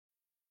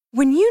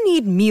When you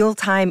need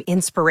mealtime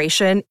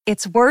inspiration,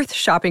 it's worth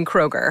shopping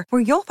Kroger,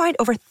 where you'll find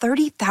over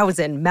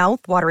 30,000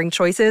 mouth-watering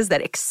choices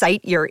that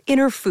excite your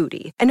inner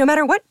foodie. And no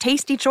matter what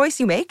tasty choice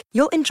you make,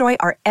 you'll enjoy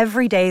our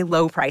everyday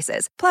low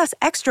prices, plus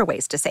extra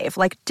ways to save,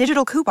 like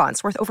digital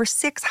coupons worth over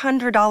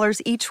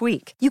 $600 each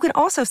week. You can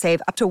also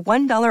save up to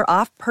 $1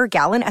 off per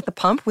gallon at the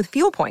pump with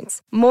fuel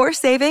points. More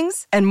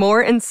savings and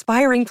more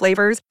inspiring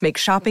flavors make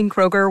shopping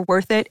Kroger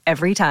worth it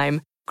every time.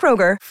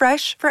 Kroger,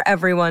 fresh for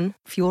everyone.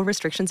 Fuel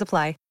restrictions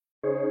apply.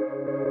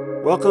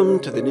 Welcome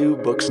to the New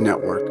Books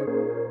Network.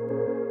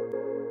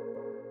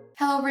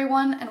 Hello,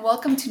 everyone, and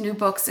welcome to New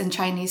Books in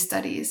Chinese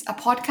Studies, a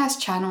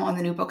podcast channel on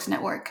the New Books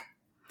Network.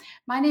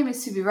 My name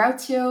is Subi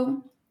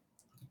Rautio.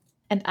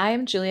 And I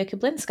am Julia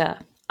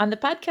Kablinska. On the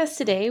podcast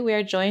today, we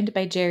are joined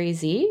by Jerry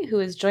Zee, who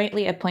is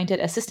jointly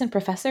appointed assistant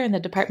professor in the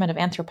Department of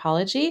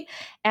Anthropology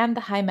and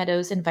the High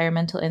Meadows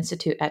Environmental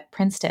Institute at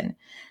Princeton.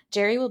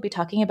 Jerry will be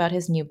talking about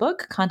his new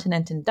book,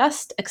 Continent and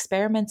Dust: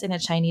 Experiments in a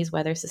Chinese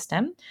Weather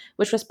System,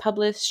 which was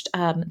published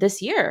this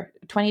year,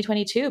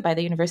 2022, by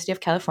the University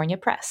of California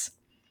Press.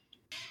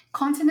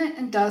 Continent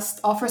and Dust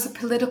offers a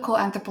political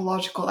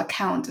anthropological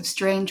account of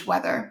strange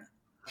weather.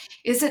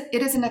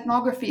 It is an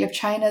ethnography of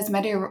China's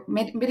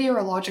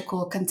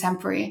meteorological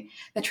contemporary,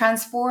 the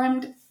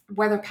transformed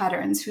weather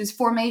patterns whose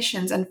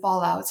formations and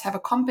fallouts have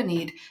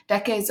accompanied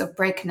decades of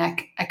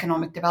breakneck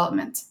economic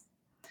development.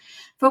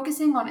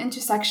 Focusing on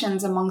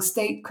intersections among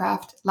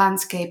statecraft,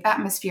 landscape,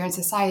 atmosphere, and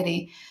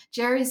society,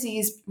 Jerry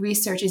Zee's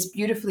research is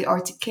beautifully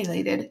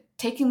articulated,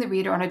 taking the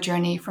reader on a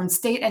journey from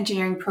state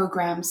engineering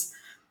programs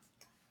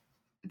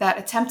that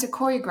attempt to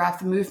choreograph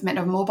the movement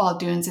of mobile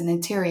dunes in the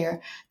interior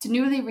to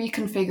newly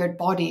reconfigured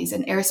bodies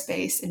and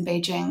airspace in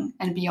Beijing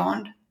and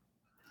beyond.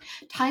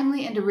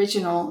 Timely and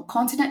original,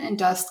 Continent and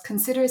Dust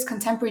considers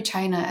contemporary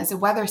China as a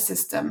weather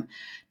system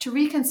to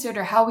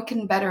reconsider how we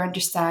can better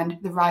understand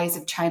the rise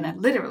of China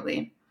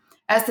literally,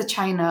 as the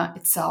China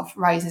itself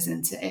rises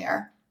into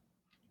air.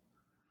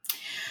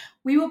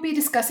 We will be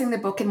discussing the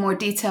book in more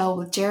detail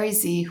with Jerry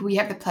Zee, who we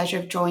have the pleasure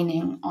of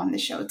joining on the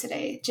show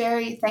today.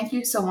 Jerry, thank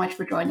you so much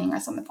for joining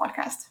us on the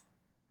podcast.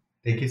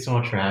 Thank you so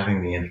much for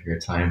having me and for your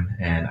time.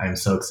 And I'm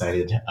so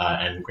excited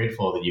and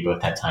grateful that you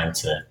both had time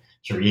to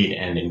read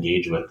and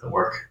engage with the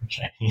work, which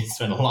I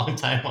spent a long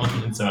time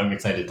on. And so I'm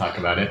excited to talk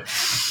about it.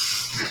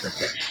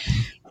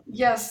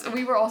 Yes,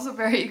 we were also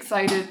very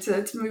excited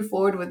to move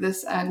forward with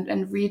this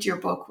and read your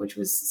book, which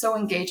was so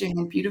engaging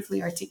and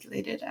beautifully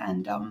articulated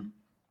and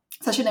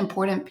such an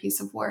important piece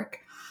of work.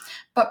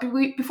 But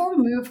before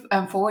we move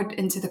forward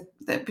into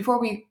before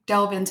we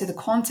delve into the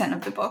content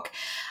of the book,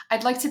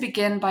 I'd like to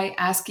begin by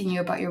asking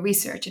you about your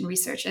research and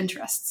research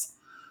interests.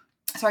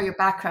 Sorry, your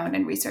background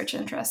and research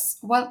interests.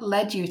 What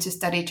led you to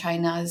study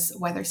China's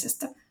weather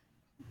system?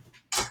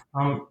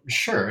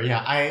 Sure.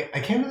 Yeah, I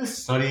came to the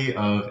study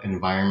of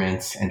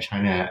environment and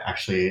China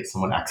actually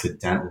somewhat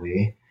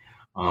accidentally.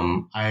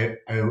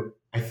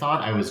 I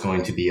thought I was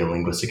going to be a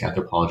linguistic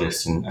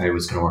anthropologist and I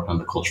was going to work on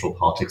the cultural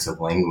politics of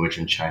language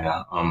in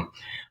China.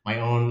 My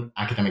own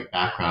academic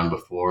background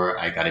before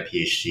I got a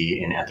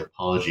PhD in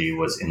anthropology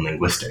was in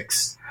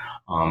linguistics.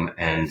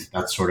 And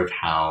that's sort of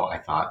how I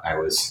thought I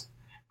was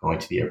going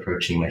to be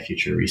approaching my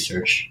future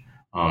research.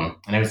 And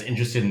I was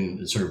interested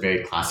in sort of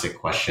very classic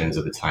questions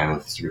at the time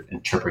of sort of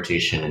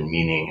interpretation and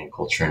meaning and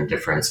culture and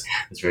difference.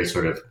 This very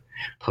sort of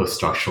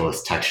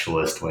post-structuralist,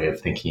 textualist way of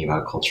thinking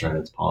about culture and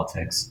its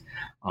politics.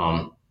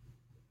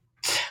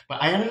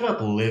 But I ended up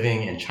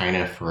living in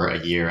China for a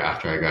year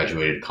after I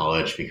graduated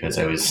college because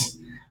I was,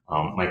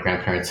 my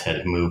grandparents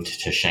had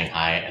moved to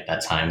Shanghai at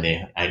that time.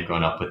 I had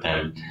grown up with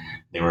them.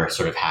 They were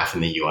sort of half in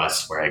the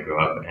US where I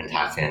grew up and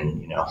half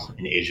in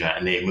Asia,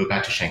 and they moved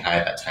back to Shanghai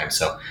at that time.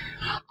 So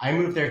I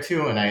moved there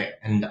too. And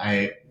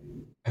I,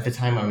 at the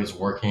time I was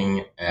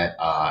working at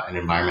an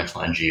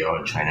environmental NGO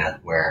in China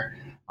where,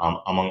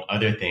 among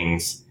other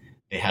things,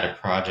 they had a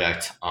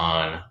project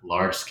on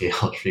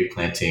large-scale tree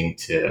planting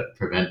to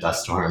prevent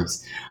dust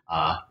storms.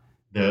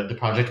 The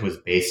project was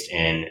based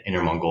in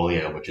Inner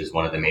Mongolia, which is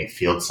one of the main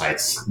field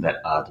sites that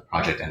the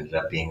project ended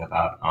up being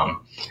about.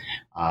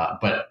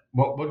 But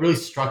what really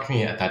struck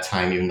me at that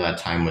time, even that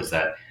time, was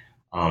that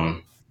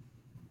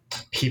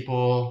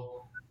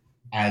people,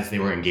 as they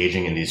were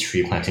engaging in these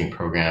tree planting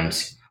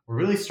programs, were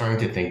really starting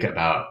to think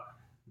about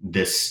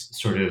this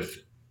sort of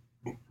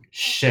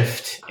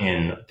shift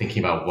in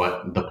thinking about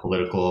what the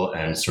political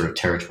and sort of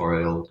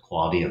territorial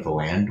quality of the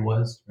land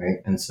was, right?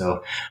 And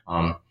so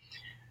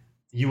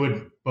you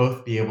would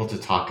both be able to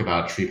talk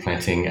about tree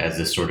planting as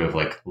this sort of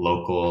like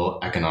local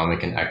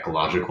economic and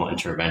ecological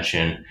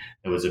intervention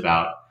that was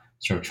about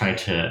sort of trying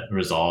to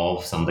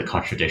resolve some of the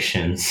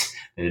contradictions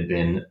that had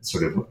been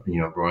sort of,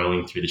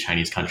 roiling through the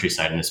Chinese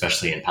countryside, and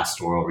especially in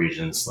pastoral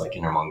regions like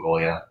Inner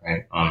Mongolia,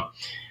 right?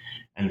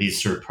 And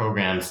these sort of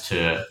programs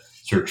to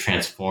sort of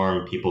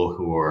transform people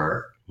who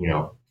were,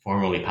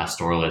 formerly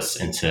pastoralists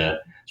into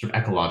sort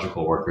of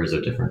ecological workers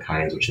of different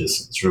kinds, which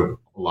is sort of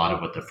a lot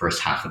of what the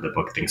first half of the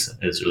book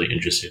is really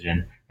interested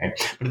in.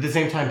 Right? But at the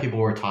same time, people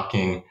were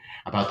talking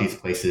about these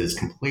places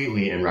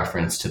completely in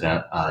reference to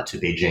to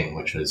Beijing,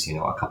 which was,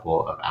 a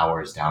couple of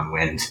hours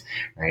downwind,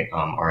 right?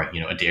 Or,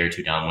 a day or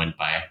two downwind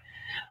by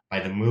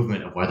the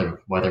movement of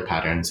weather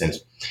patterns. And,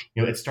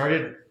 it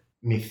started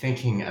me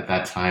thinking at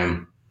that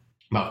time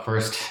about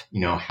first,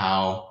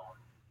 how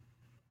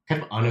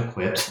kind of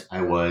unequipped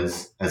I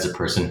was as a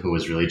person who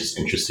was really just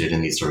interested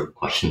in these sort of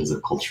questions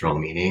of cultural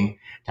meaning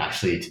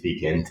to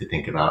begin to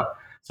think about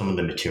some of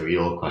the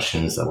material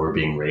questions that were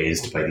being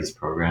raised by these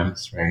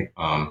programs, right?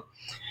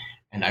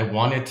 And I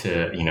wanted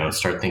to,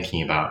 start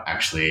thinking about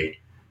actually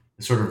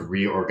the sort of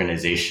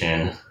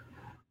reorganization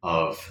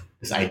of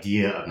this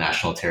idea of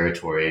national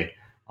territory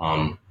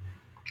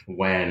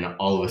when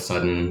all of a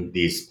sudden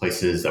these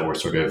places that were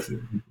sort of,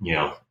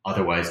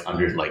 otherwise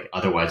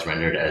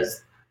rendered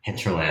as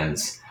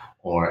hinterlands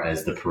or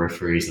as the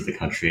peripheries of the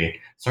country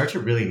start to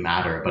really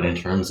matter, but in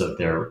terms of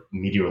their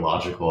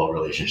meteorological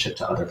relationship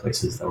to other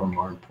places that were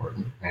more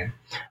important, right?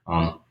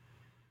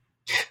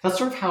 That's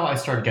sort of how I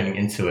started getting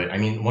into it. I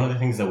mean, one of the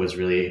things that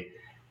really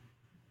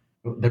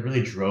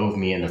drove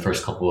me in the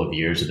first couple of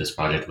years of this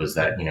project was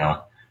that,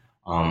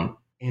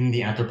 in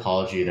the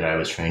anthropology that I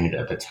was trained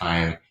at the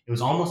time, it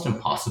was almost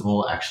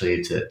impossible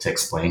actually to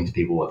explain to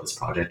people what this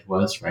project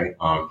was, right?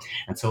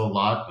 And so a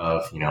lot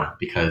of,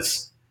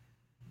 because,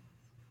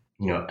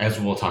 as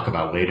we'll talk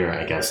about later,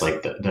 I guess,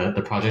 like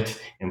the project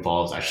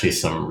involves actually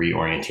some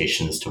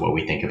reorientations to what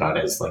we think about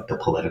as like the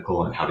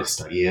political and how to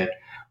study it.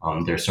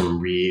 There's some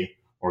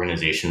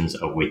reorganizations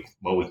of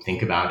what we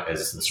think about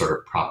as the sort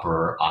of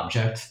proper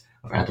object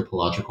of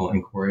anthropological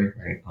inquiry,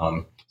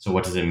 right? So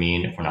what does it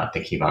mean if we're not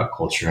thinking about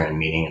culture and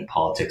meaning and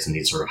politics in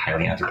these sort of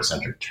highly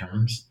anthropocentric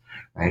terms,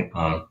 right?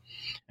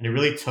 And it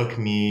really took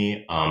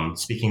me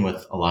speaking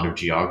with a lot of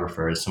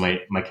geographers. So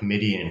my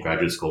committee in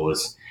graduate school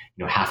was,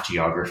 half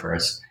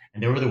geographers,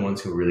 and they were the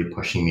ones who were really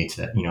pushing me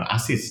to,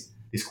 ask these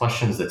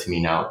questions that to me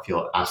now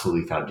feel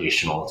absolutely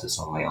foundational to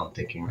some of my own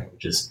thinking, right?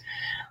 Which is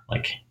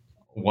like,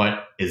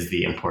 what is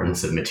the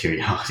importance of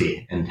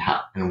materiality,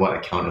 and what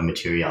account of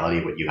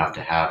materiality would you have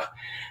to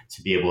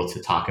be able to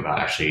talk about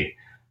actually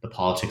the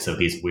politics of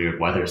these weird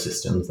weather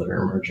systems that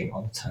are emerging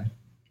all the time,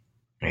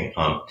 right?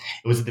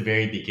 It was at the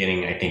very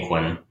beginning, I think,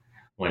 when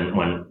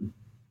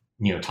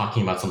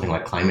talking about something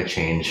like climate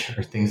change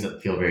or things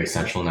that feel very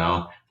central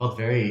now felt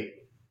very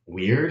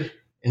weird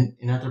in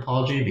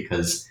anthropology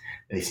because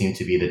they seem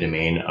to be the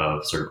domain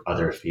of sort of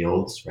other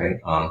fields, right?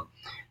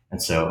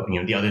 And so,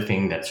 the other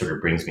thing that sort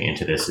of brings me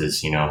into this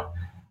is,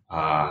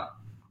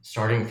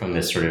 starting from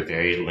this sort of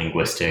very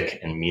linguistic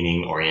and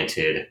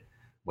meaning-oriented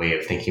way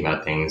of thinking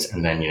about things,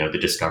 and then, the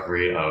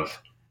discovery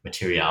of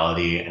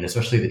materiality and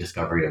especially the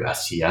discovery of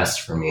STS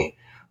for me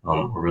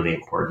were really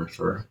important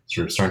for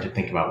sort of starting to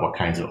think about what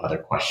kinds of other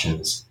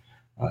questions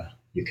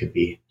you could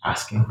be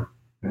asking.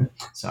 Right?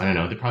 So I don't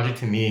know, the project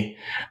to me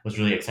was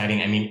really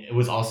exciting. I mean, it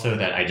was also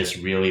that I just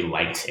really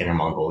liked Inner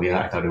Mongolia.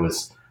 I thought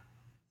it's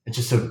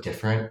just so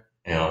different,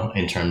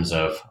 in terms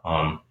of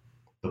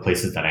the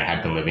places that I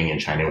had been living in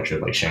China, which are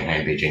like Shanghai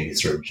and Beijing,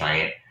 these sort of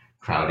giant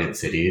crowded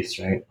cities,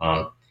 right?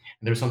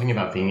 There was something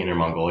about being in Inner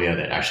Mongolia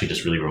that actually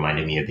just really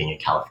reminded me of being in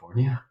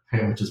California,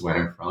 right? Which is where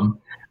I'm from.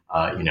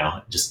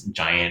 Just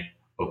giant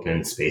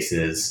open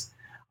spaces.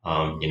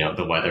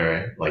 The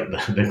weather, like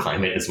the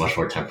climate is much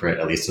more temperate,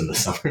 at least in the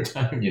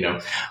summertime,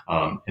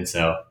 and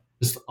so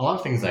just a lot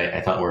of things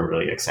I thought were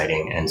really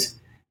exciting, and it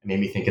made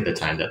me think at the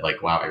time that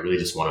like, wow, I really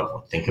just want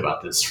to think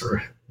about this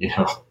for,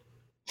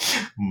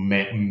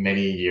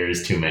 many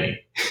years too many.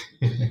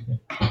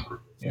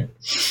 Yeah.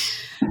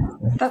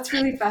 That's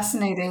really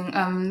fascinating.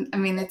 I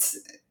mean, it's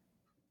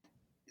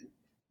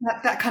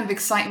that kind of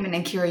excitement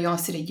and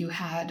curiosity you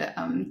had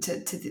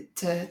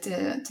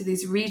to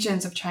these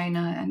regions of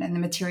China and the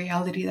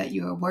materiality that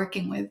you are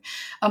working with.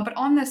 But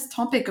on this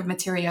topic of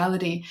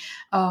materiality,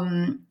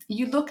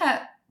 you look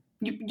at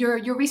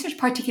your research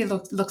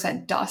particularly looks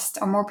at dust,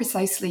 or more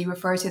precisely, you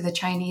refer to the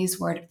Chinese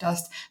word of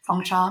dust,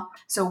 fangsha,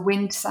 so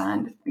wind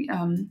sand,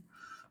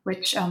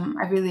 which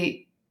I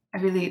really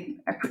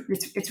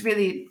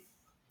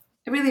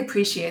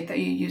appreciate that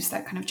you use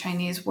that kind of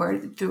Chinese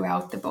word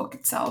throughout the book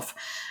itself.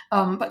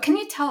 But can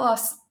you tell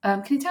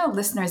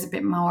listeners a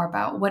bit more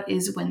about what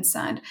is wind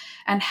sand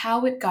and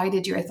how it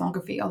guided your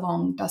ethnography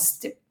along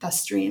dust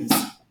streams?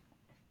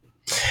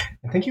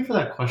 Thank you for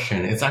that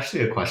question. It's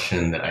actually a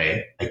question that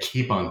I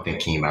keep on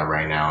thinking about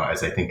right now,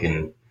 as I think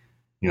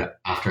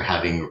after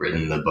having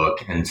written the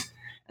book and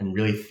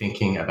really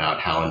thinking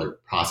about how in the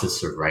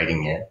process of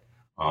writing it,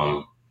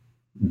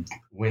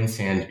 wind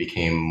sand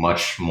became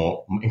much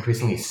more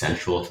increasingly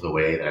central to the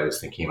way that I was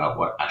thinking about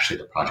what actually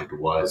the project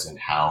was and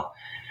how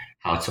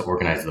to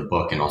organize the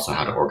book, and also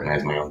how to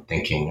organize my own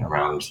thinking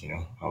around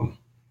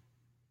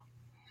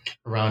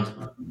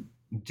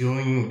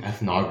doing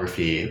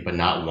ethnography, but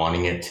not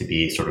wanting it to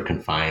be sort of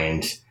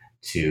confined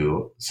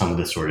to some of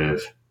the sort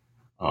of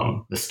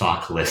the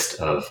stock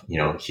list of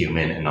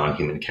human and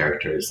non-human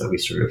characters that we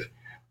sort of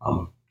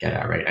get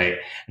at, right?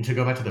 And to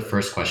go back to the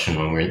first question,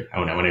 when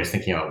I was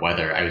thinking about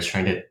weather, I was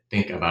trying to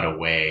think about a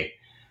way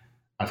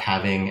of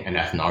having an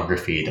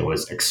ethnography that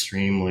was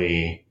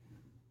extremely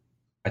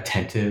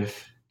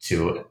attentive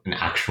to an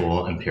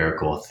actual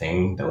empirical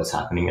thing that was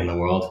happening in the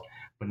world,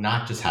 but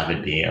not just have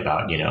it be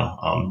about,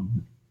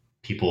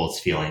 people's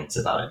feelings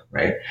about it,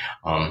 right?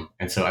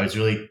 And so I was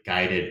really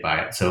guided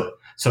by, so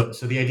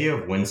the idea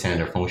of wind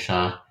sand or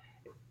fengsha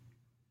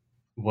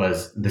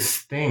was this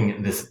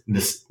thing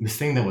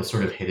that was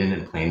sort of hidden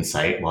in plain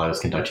sight while I was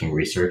conducting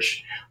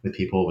research with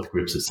people, with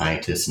groups of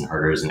scientists and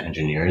herders and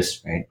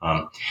engineers, right?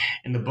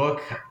 In the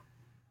book,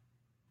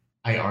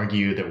 I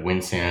argue that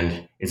wind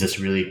sand is this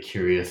really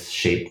curious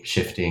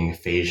shape-shifting,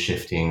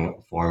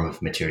 phase-shifting form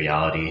of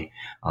materiality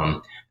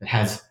that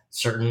has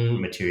certain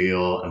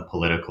material and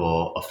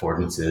political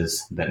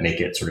affordances that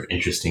make it sort of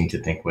interesting to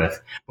think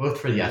with,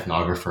 both for the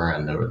ethnographer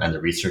and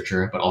the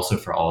researcher, but also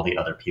for all the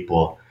other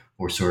people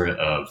who are sort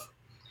of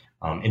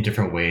in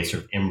different ways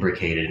sort of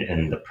imbricated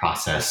in the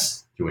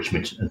process through which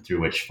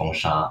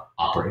fengsha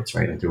operates,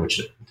 right, and through which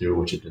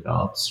it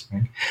develops,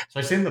 right? So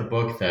I say in the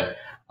book that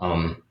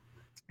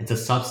it's a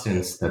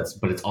substance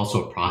but it's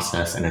also a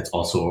process, and it's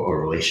also a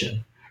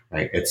relation,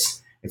 right?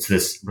 It's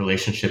this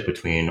relationship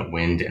between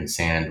wind and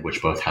sand,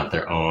 which both have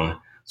their own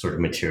sort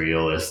of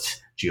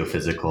materialist,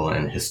 geophysical,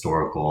 and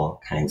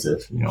historical kinds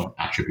of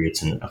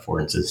attributes and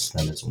affordances to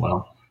them as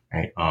well,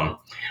 right?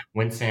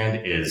 Wind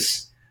sand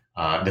is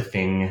the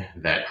thing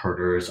that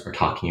herders are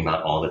talking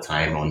about all the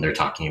time when they're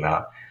talking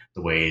about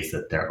the ways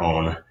that their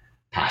own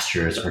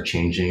pastures are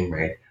changing,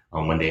 right?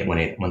 When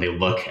they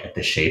look at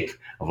the shape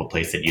of a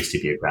place that used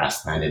to be a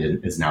grassland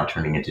and is now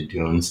turning into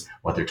dunes,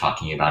 what they're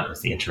talking about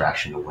is the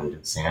interaction of wind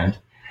and sand.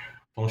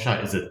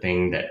 Fengsha is a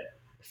thing that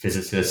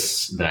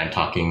physicists that I'm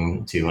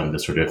talking to and the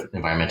sort of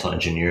environmental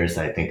engineers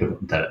that I think of,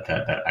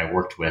 that I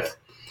worked with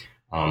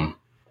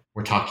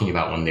were talking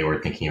about when they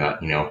were thinking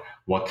about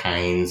what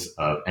kinds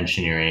of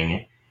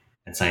engineering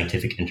and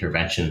scientific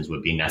interventions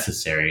would be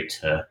necessary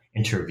to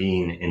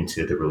intervene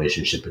into the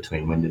relationship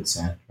between wind and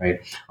sand, right?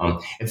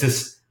 It's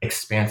this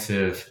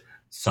expansive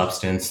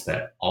substance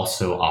that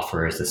also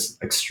offers this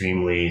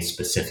extremely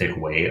specific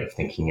way of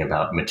thinking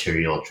about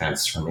material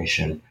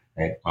transformation,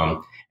 right?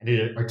 And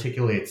it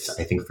articulates,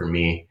 I think, for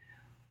me,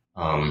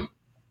 a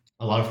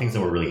lot of things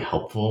that were really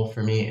helpful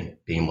for me in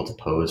being able to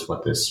pose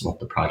what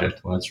the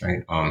project was,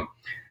 right?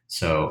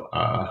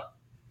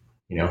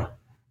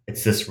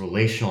 It's this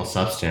relational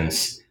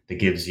substance that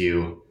gives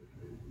you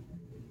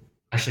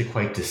actually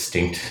quite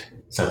distinct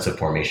sets of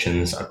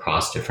formations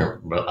across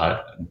different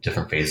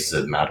phases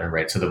of matter,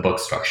 right? So the book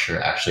structure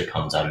actually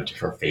comes out of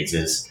different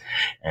phases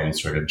and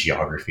sort of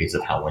geographies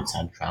of how wind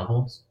sand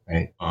travels,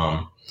 right?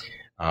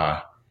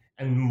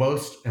 And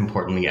most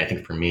importantly, I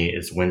think for me,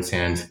 is wind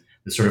sand,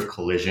 the sort of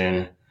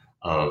collision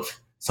of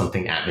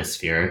something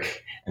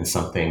atmospheric and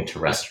something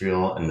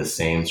terrestrial in the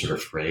same sort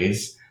of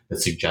phrase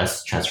that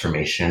suggests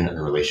transformation and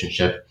a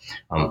relationship.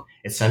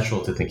 It's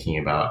central to thinking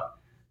about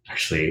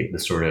actually the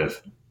sort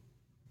of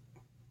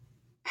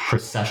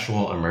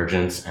processual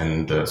emergence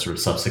and the sort of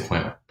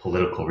subsequent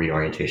political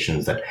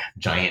reorientations that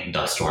giant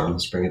dust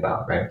storms bring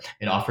about, right?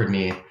 It offered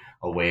me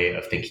a way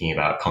of thinking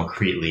about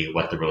concretely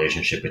what the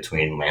relationship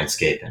between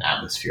landscape and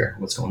atmosphere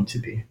was going to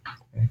be.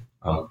 Okay?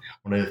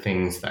 One of the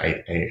things that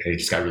I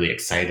just got really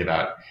excited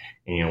about,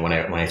 when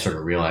I sort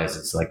of realized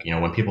it's like,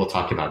 when people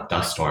talk about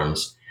dust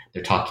storms,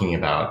 they're talking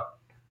about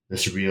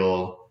this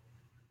real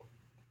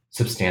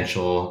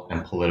substantial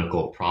and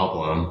political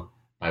problem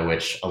by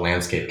which a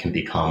landscape can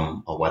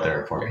become a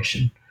weather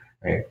formation,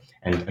 right?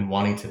 And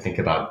wanting to think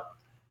about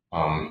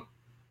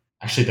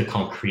actually the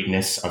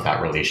concreteness of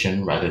that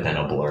relation rather than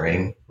a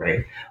blurring,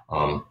 right?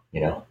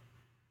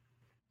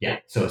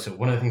 So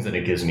one of the things that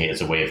it gives me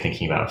is a way of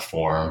thinking about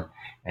form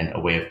and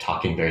a way of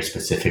talking very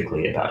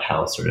specifically about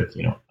how sort of,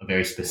 a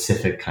very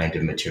specific kind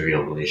of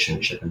material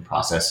relationship and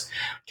process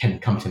can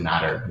come to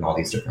matter in all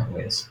these different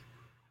ways.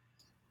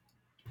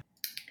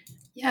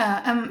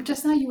 Yeah,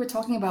 just now you were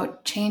talking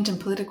about change in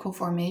political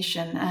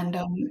formation, and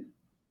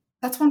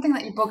that's one thing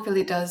that your book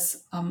really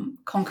does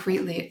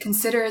concretely. It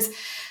considers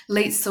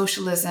late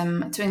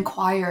socialism to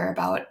inquire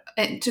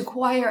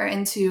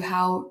into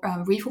how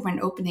reform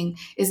and opening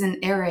is an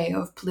array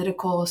of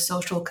political,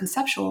 social,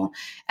 conceptual,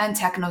 and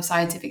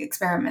techno-scientific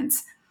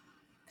experiments.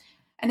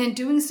 And in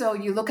doing so,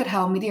 you look at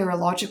how the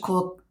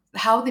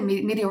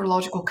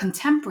meteorological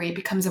contemporary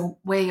becomes a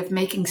way of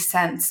making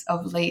sense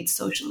of late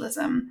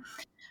socialism.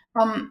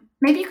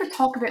 Maybe you could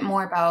talk a bit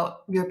more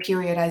about your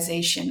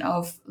periodization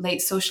of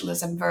late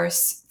socialism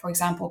versus, for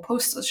example,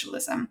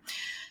 post-socialism.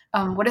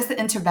 What is the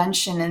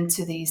intervention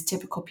into these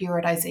typical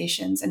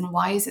periodizations, and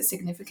why is it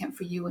significant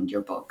for you and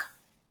your book?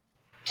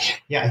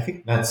 Yeah, I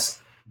think that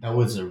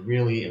was a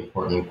really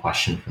important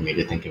question for me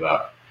to think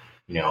about.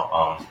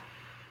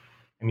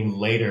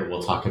 Later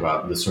we'll talk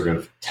about the sort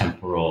of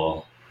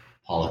temporal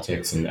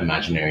politics and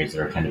imaginaries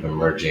that are kind of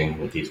emerging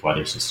with these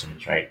weather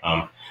systems, right?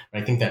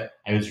 But I think that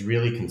I was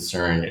really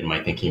concerned in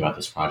my thinking about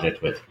this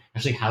project with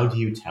actually how do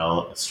you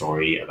tell a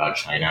story about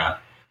China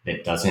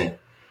that doesn't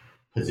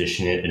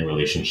position it in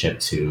relationship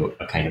to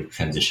a kind of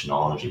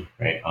transitionology,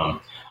 right?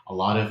 A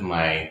lot of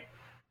my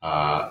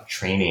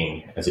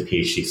training as a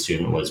PhD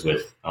student was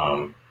with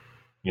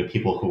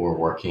people who were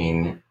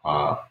working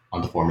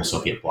on the former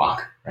Soviet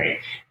bloc, right?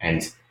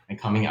 And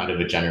coming out of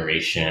a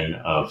generation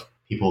of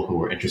people who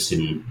were interested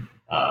in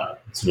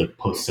sort of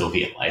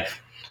post-Soviet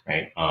life,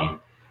 right? And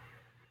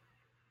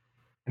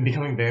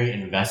becoming very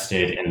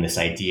invested in this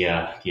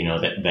idea,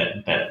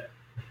 that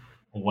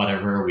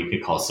whatever we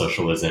could call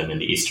socialism in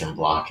the Eastern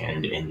Bloc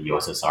and in the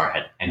USSR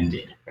had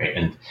ended, right?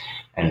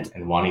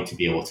 And wanting to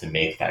be able to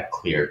make that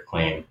clear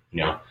claim,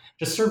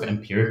 just sort of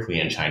empirically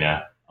in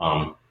China,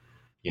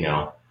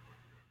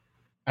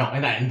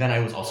 and then I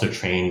was also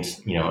trained,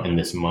 in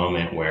this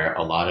moment where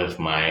a lot of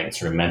my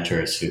sort of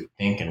mentors who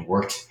think and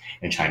worked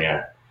in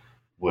China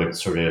would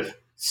sort of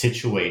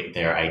situate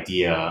their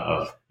idea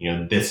of,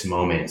 this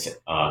moment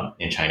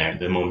in China,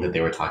 the moment that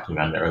they were talking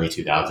about in the early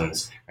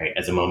 2000s, right,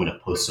 as a moment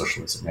of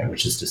post-socialism, right,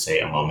 which is to say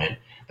a moment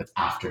that's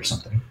after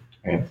something,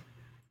 right?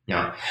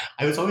 Now,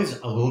 I was always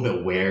a little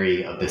bit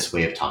wary of this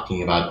way of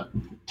talking about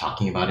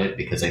it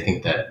because I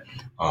think that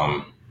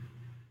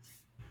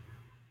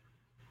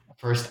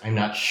first, I'm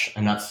not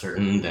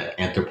certain that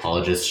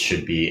anthropologists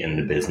should be in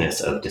the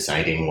business of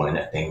deciding when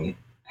a thing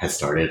has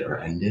started or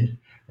ended,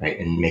 right,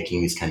 and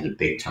making these kinds of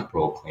big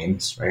temporal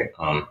claims, right?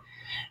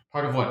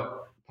 Part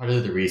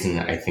of the reason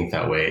I think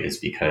that way is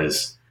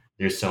because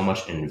there's so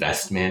much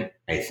investment,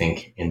 I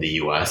think, in the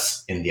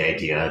U.S. in the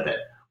idea that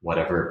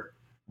whatever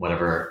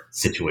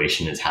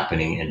situation is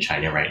happening in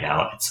China right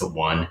now, it's the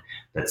one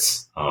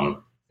that's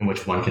in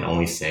which one can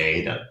only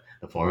say that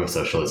the form of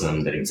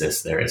socialism that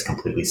exists there is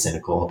completely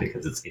cynical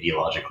because it's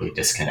ideologically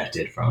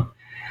disconnected from,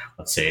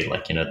 let's say,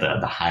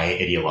 the high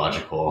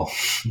ideological,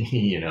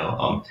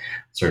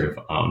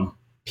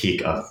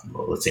 peak of,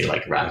 let's say,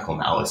 like radical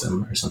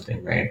Maoism or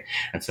something, right?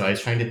 And so I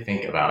was trying to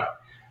think about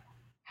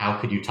how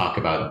could you talk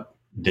about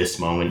this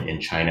moment in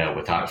China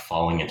without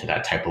falling into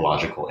that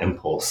typological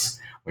impulse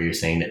where you're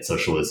saying that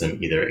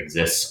socialism either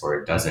exists or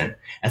it doesn't,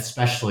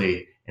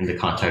 especially in the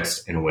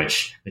context in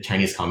which the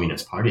Chinese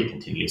Communist Party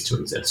continues to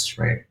exist,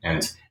 right?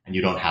 And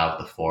you don't have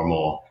the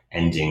formal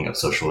ending of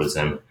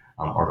socialism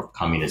or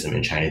communism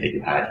in China that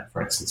you had,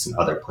 for instance, in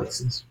other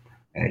places,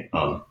 right?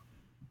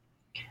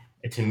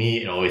 To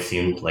me, it always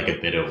seemed like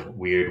a bit of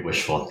weird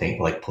wishful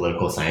thinking, like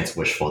political science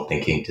wishful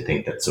thinking, to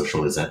think that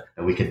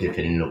that we could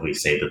definitively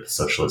say that the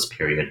socialist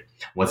period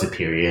was a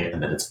period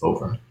and that it's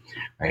over,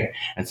 right?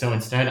 And so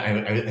instead,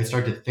 I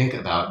started to think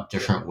about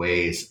different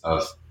ways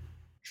of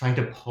trying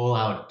to pull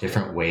out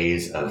different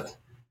ways of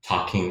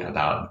talking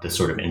about the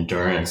sort of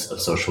endurance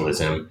of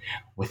socialism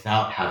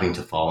without having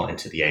to fall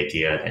into the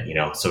idea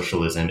that,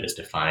 socialism is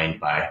defined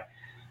by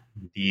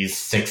these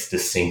 6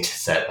 distinct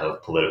set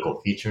of political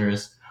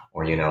features,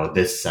 or,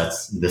 this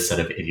set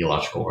of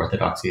ideological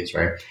orthodoxies,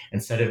 right?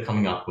 Instead of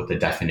coming up with a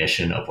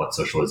definition of what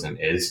socialism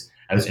is,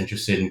 I was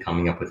interested in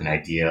coming up with an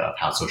idea of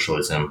how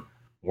socialism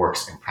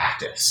works in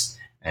practice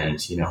and,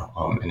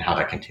 and how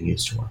that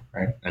continues to work,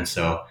 right? And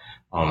so,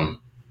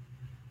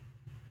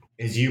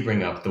 as you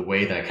bring up, the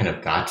way that I kind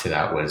of got to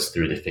that was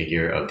through the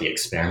figure of the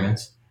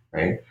experiment,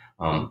 right?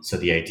 So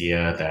the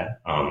idea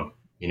that,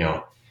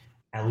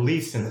 at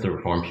least since the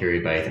reform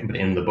period, but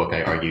in the book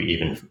I argue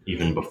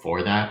even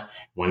before that,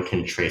 one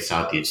can trace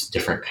out these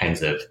different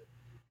kinds of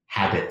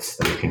habits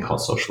that we can call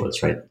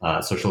socialists, right?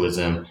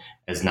 Socialism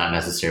is not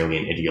necessarily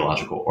an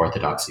ideological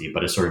orthodoxy,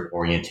 but a sort of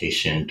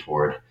orientation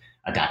toward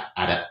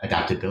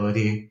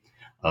adaptability,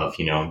 of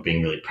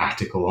being really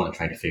practical and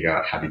trying to figure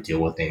out how to deal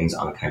with things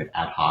on a kind of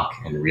ad hoc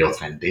and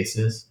real-time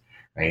basis,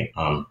 right?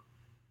 The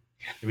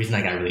reason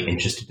I got really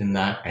interested in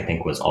that, I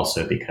think, was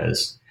also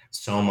because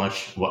so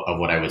much of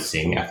what I was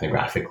seeing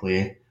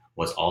ethnographically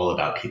was all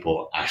about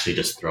people actually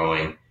just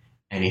throwing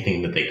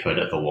anything that they could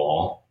at the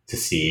wall to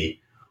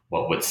see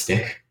what would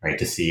stick, right?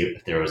 To see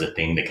if there was a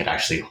thing that could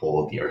actually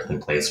hold the earth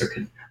in place or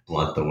could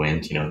blunt the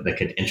wind, that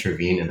could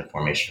intervene in the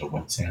formation of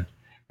wind sand,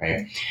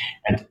 right?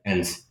 And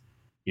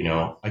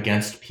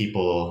against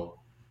people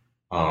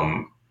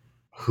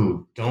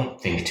who don't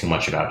think too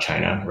much about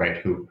China, right?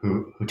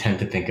 Who tend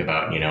to think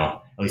about,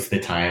 at least the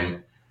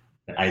time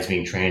that I was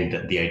being trained,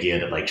 that the idea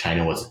that like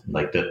China was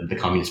like the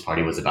Communist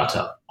Party was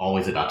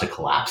always about to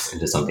collapse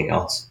into something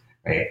else,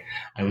 right?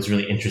 I was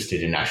really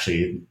interested in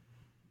actually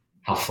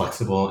how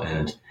flexible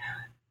and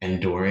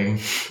enduring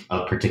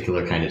a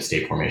particular kind of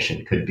state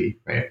formation could be,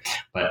 right?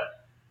 But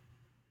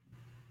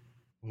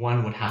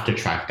one would have to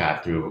track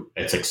that through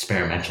its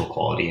experimental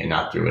quality and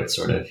not through its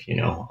sort of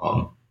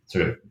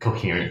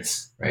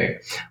coherence, right?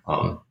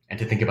 And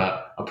to think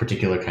about a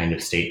particular kind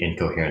of state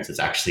incoherence is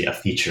actually a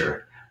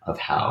feature of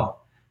how,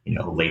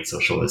 late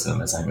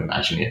socialism, as I'm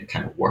imagining it,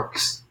 kind of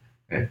works,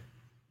 right?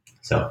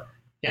 So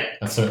yeah,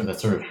 that's sort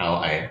of how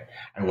I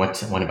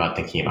went about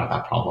thinking about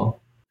that problem.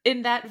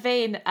 In that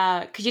vein,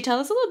 could you tell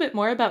us a little bit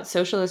more about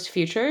socialist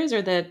futures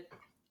or the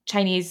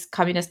Chinese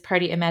Communist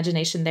Party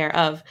imagination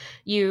thereof?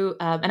 You,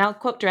 and I'll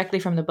quote directly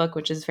from the book,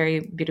 which is very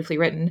beautifully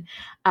written,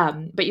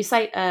 but you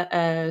cite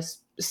a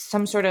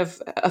some sort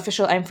of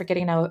official, I'm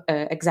forgetting now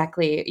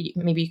exactly,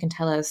 maybe you can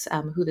tell us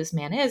who this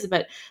man is,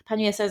 but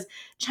Panya says,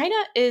 China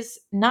is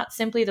not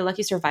simply the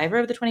lucky survivor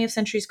of the 20th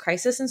century's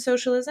crisis in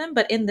socialism,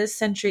 but in this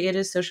century, it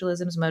is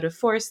socialism's motive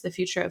force. The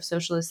future of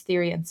socialist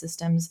theory and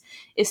systems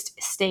is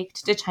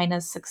staked to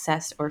China's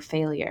success or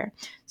failure.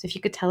 So if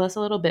you could tell us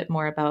a little bit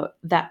more about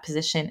that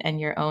position and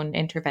your own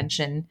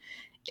intervention,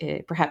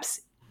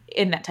 perhaps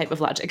in that type of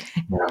logic.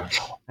 Yeah.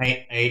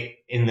 I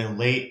in the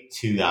late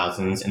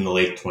 2000s, in the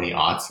late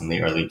 20aughts, in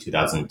the early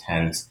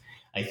 2010s,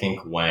 I think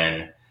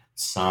when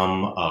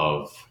some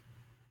of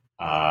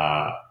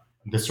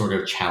the sort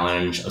of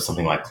challenge of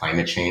something like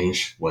climate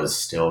change was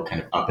still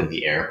kind of up in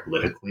the air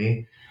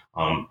politically,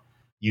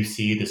 you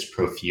see this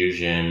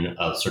profusion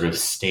of sort of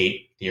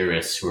state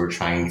theorists who are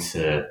trying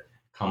to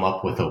come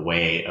up with a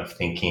way of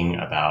thinking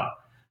about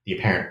the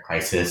apparent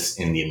crisis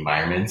in the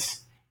environment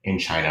in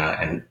China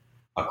and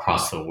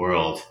across the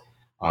world,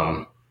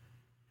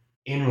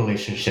 in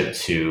relationship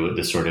to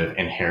the sort of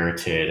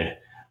inherited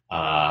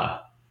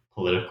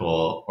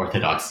political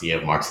orthodoxy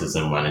of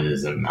Marxism,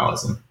 Leninism,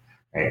 Maoism,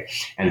 right?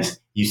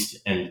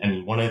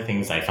 And one of the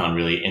things I found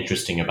really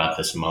interesting about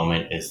this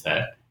moment is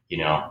that,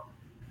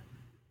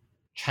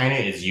 China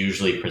is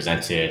usually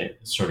presented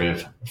sort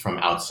of from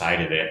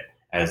outside of it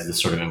as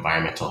this sort of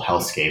environmental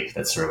hellscape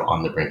that's sort of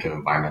on the brink of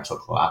environmental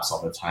collapse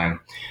all the time.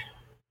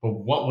 But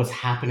what was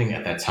happening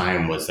at that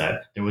time was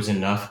that there was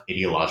enough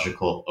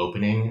ideological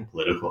opening,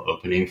 political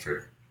opening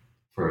for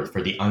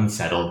the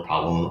unsettled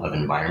problem of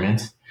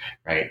environment,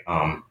 right?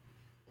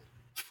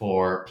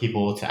 For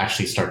people to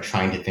actually start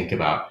trying to think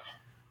about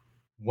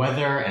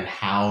whether and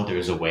how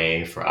there's a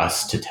way for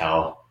us to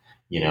tell,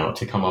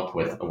 to come up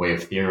with a way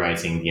of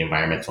theorizing the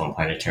environmental and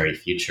planetary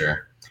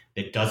future.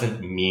 It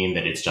doesn't mean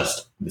that it's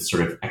just this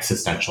sort of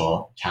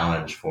existential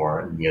challenge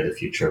for the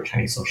future of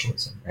Chinese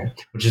socialism,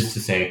 right? Which is to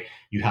say,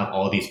 you have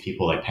all these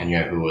people like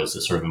Panya, who was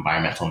the sort of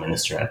environmental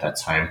minister at that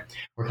time,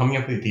 were coming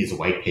up with these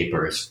white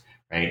papers,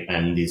 right?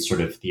 And these sort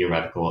of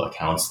theoretical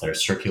accounts that are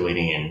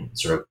circulating in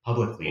sort of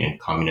publicly in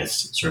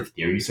communist sort of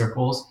theory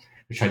circles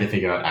to try to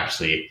figure out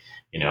actually,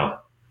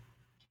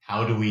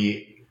 how do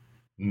we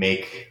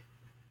make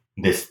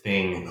this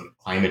thing,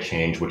 climate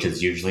change, which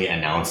is usually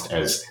announced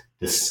as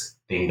this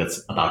thing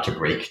that's about to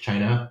break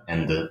China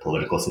and the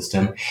political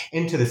system,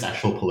 into this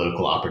actual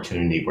political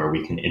opportunity where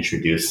we can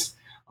introduce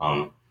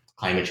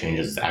climate change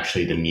as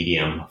actually the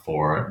medium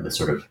for the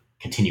sort of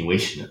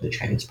continuation of the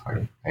Chinese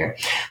party, right?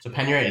 So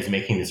Panya is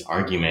making this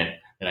argument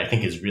that I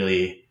think is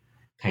really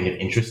kind of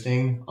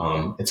interesting.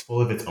 It's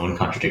full of its own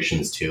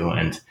contradictions too.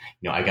 And,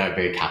 I got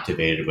very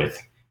captivated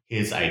with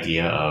his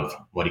idea of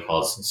what he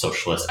calls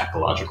socialist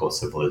ecological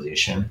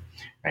civilization,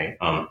 right?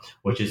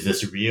 Which is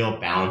this real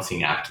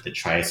balancing act that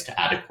tries to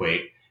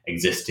adequate the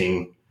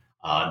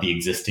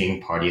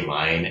existing party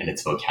line and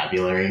its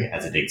vocabulary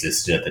as it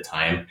existed at the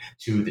time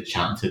to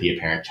the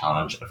apparent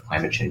challenge of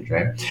climate change,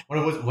 right?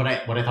 What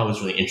I thought was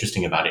really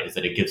interesting about it is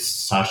that it gives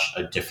such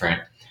a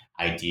different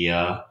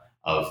idea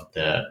of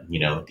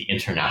the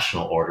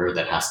international order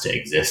that has to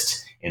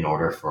exist in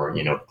order for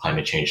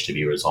climate change to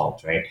be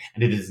resolved, right?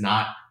 And it is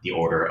not the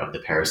order of the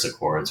Paris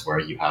Accords where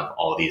you have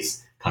all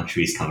these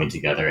countries coming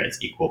together as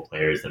equal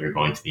players that are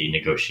going to be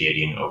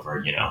negotiating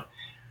over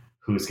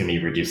who's going to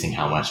be reducing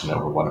how much and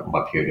over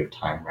what period of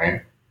time,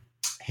 right?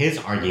 His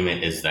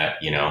argument is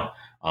that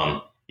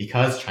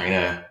because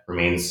China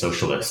remains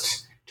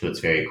socialist to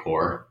its very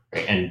core,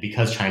 right, and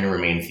because China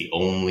remains the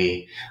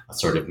only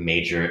sort of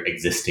major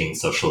existing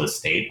socialist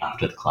state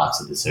after the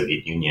collapse of the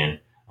Soviet Union,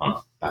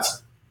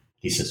 that's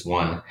thesis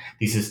one.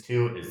 Thesis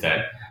two is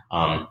that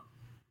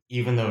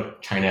even though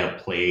China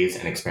plays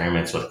and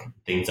experiments with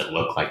things that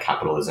look like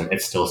capitalism,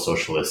 it's still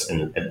socialist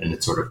in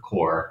its sort of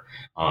core.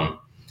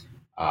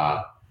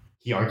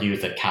 He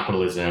argues that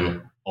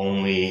capitalism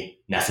only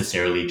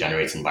necessarily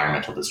generates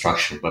environmental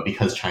destruction, but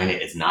because China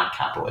is not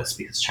capitalist,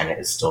 because China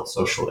is still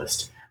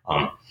socialist,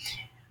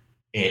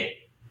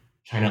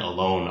 China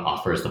alone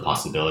offers the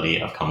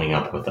possibility of coming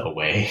up with a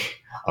way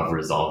of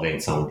resolving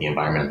some of the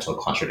environmental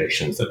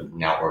contradictions that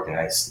now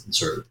organize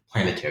sort of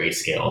planetary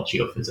scale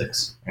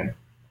geophysics. Right?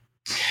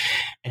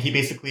 And he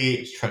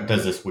basically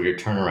does this weird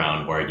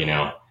turnaround where,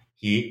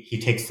 he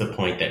takes the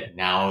point that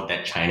now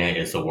that China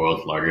is the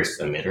world's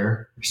largest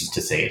emitter, which is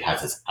to say it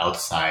has this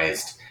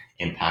outsized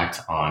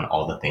impact on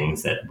all the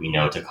things that we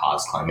know to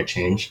cause climate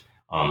change,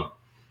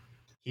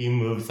 he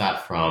moves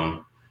that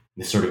from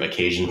this sort of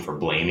occasion for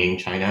blaming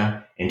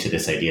China into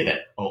this idea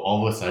that,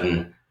 all of a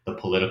sudden, the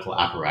political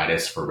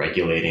apparatus for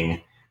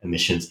regulating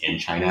emissions in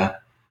China,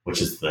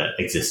 which is the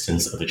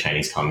existence of the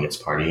Chinese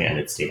Communist Party and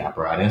its state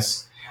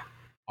apparatus,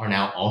 are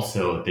now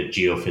also the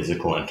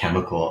geophysical and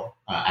chemical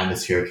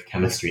atmospheric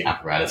chemistry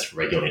apparatus for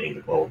regulating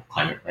the global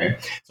climate, right?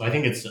 So I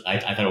think I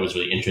thought it was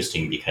really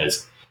interesting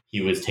because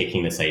he was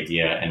taking this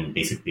idea and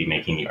basically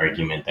making the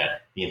argument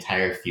that the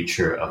entire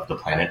future of the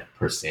planet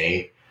per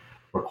se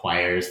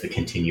requires the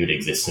continued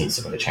existence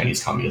of the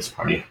Chinese Communist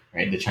Party,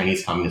 right? The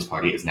Chinese Communist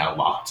Party is now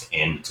locked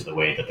into the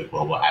way that the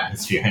global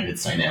atmosphere and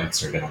its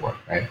dynamics are going to work,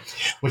 right?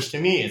 Which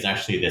to me is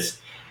actually this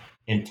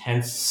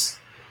intense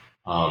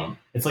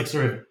It's like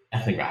sort of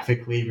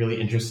ethnographically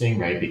really interesting,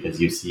 right? Because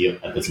you see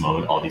at this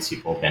moment all these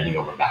people bending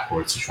over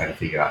backwards to try to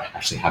figure out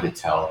actually how to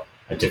tell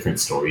a different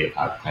story of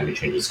how climate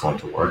change is going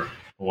to work,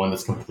 but one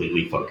that's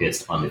completely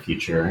focused on the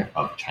future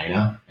of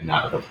China and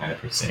not of the planet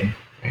per se,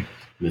 right?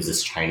 There's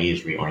this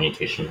Chinese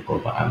reorientation of the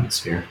global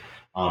atmosphere.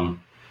 But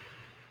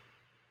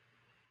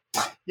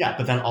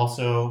then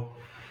also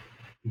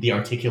the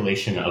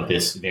articulation of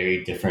this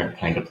very different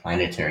kind of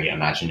planetary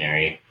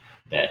imaginary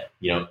that,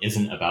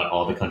 isn't about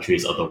all the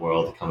countries of the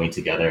world coming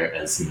together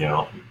as,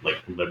 like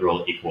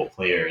liberal equal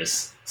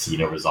players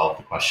to, resolve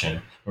the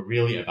question, but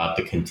really about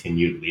the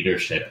continued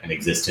leadership and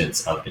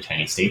existence of the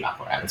Chinese state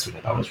apparatus, which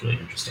I thought was really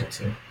interesting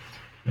too.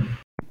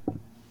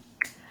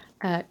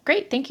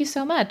 Great, thank you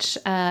so much.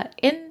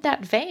 In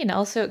that vein,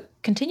 also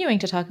continuing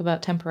to talk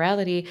about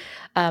temporality,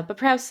 but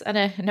perhaps on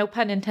a, no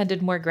pun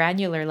intended, more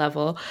granular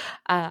level,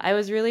 I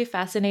was really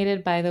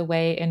fascinated by the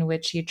way in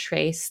which you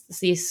trace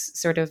these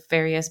sort of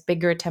various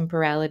bigger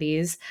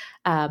temporalities,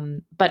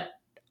 but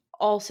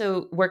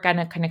also work on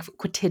a kind of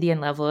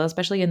quotidian level,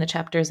 especially in the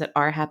chapters that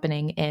are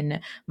happening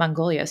in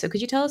Mongolia. So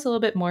could you tell us a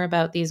little bit more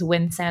about these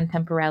wind sand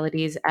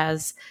temporalities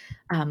as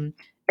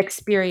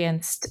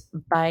experienced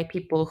by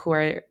people who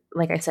are,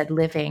 like I said,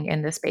 living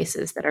in the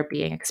spaces that are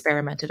being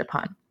experimented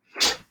upon?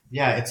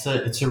 Yeah, it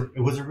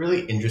was a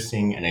really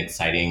interesting and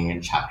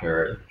exciting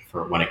chapter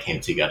for when it came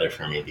together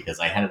for me, because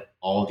I had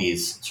all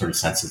these sort of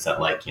senses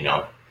that, like,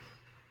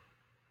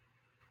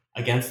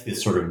 against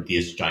these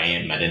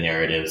giant meta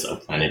narratives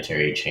of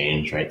planetary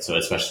change, right? So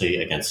especially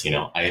against, when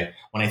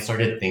I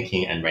started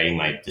thinking and writing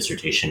my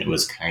dissertation, it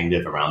was kind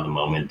of around the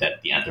moment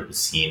that the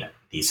Anthropocene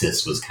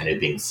thesis was kind of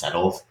being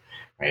settled,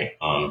 right?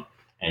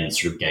 And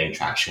sort of getting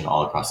traction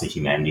all across the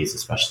humanities,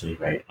 especially,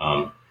 right?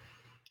 I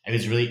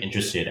was really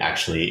interested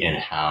actually in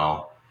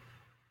how,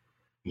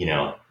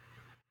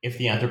 if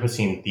the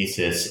Anthropocene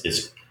thesis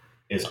is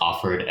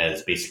offered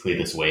as basically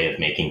this way of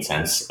making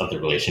sense of the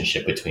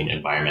relationship between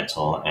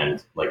environmental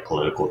and like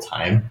political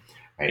time,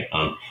 right?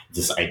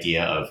 This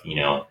idea of,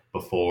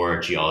 before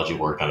geology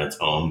worked on its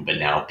own, but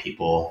now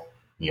people,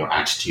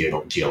 act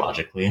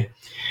geologically.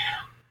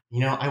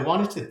 I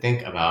wanted to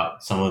think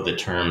about some of the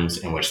terms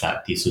in which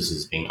that thesis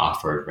is being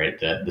offered, right?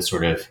 The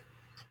sort of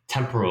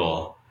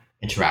temporal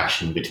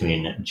interaction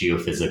between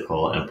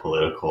geophysical and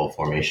political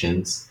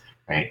formations,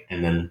 right?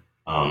 And then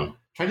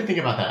try to think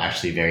about that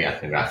actually very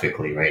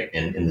ethnographically, right?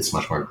 In this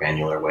much more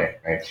granular way,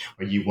 right?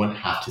 Where you wouldn't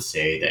have to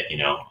say that,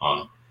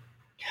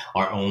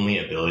 our only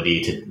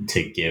ability to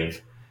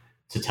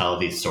tell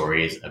these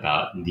stories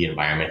about the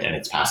environment and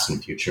its past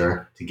and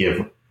future, to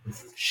give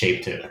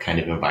shape to a kind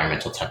of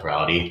environmental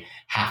temporality,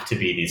 have to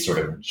be these sort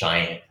of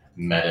giant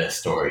meta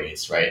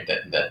stories, right?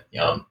 That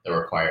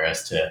require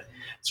us to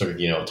sort of,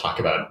 talk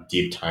about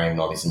deep time in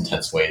all these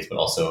intense ways, but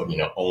also,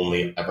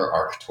 only ever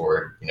arc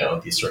toward,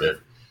 these sort of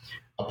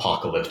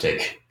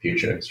apocalyptic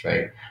futures,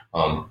 right?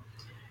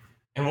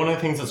 And one of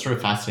the things that sort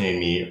of fascinated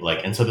me,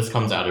 and so this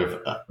comes out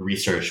of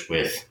research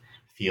with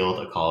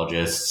field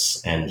ecologists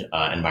and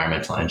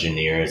environmental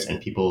engineers and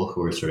people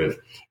who are sort of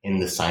in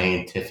the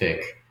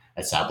scientific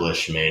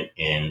establishment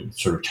in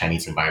sort of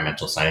Chinese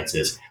environmental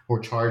sciences, who are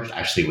charged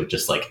actually with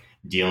just like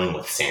dealing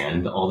with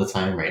sand all the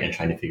time, right? And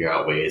trying to figure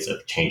out ways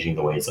of changing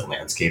the ways that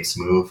landscapes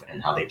move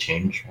and how they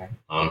change, right?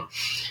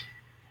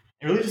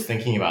 And really just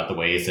thinking about the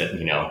ways that,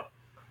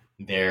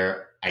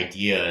 their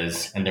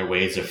ideas and their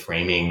ways of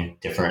framing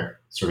different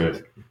sort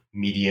of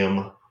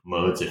medium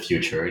modes of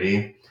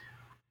futurity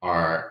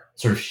are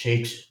sort of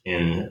shaped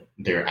in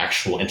their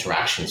actual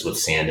interactions with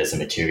sand as a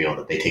material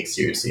that they take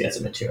seriously as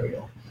a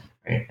material,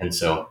 right? And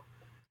so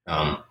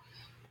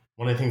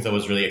one of the things that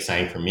was really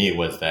exciting for me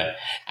was that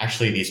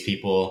actually these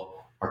people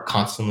are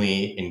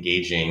constantly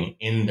engaging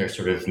in their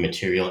sort of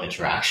material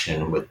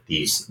interaction with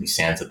these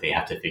sands that they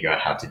have to figure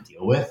out how to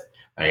deal with,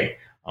 right?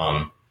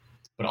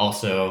 But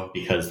also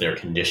because they're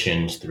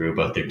conditioned through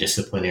both their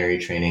disciplinary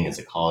training as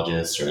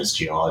ecologists or as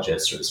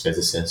geologists or as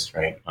physicists,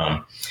 right?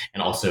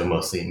 And also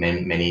mostly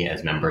many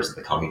as members of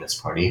the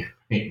Communist Party,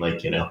 right?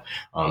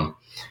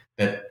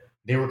 That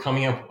they were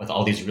coming up with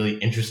all these really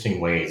interesting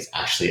ways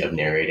actually of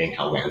narrating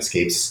how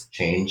landscapes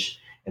change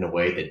in a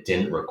way that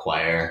didn't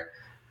require,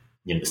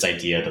 this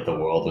idea that the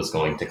world was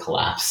going to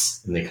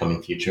collapse in the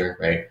coming future,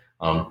 right?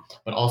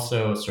 But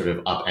also sort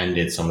of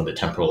upended some of the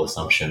temporal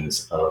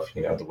assumptions of,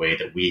 the way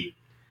that we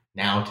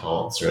now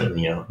tell sort of,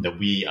 that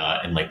we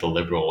in like the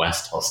liberal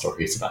West tell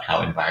stories about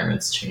how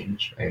environments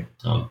change, right?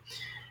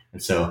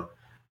 And so,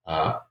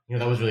 that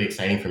was really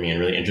exciting for me and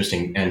really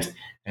interesting. And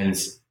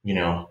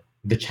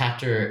the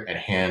chapter at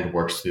hand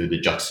works through the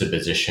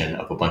juxtaposition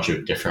of a bunch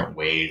of different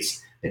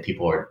ways that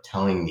people are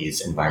telling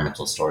these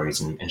environmental stories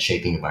and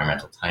shaping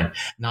environmental time,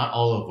 not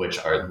all of which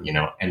are,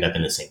 end up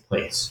in the same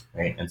place,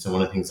 right? And so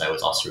one of the things I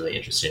was also really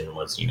interested in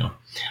was,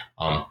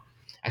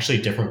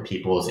 actually different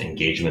people's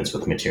engagements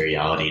with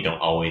materiality don't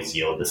always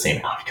yield the same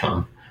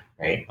outcome,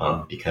 right?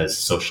 Because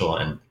social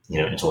and,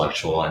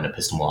 intellectual and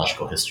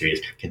epistemological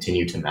histories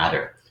continue to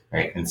matter,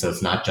 right? And so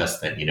it's not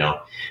just that,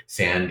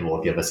 sand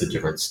will give us a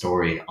different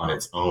story on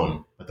its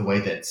own, but the way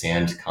that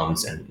sand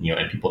comes and,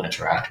 and people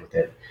interact with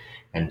it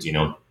and,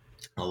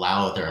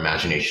 allow their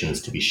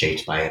imaginations to be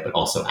shaped by it, but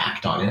also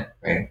act on it,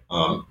 right?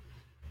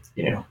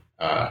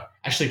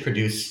 Actually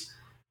produce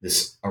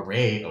this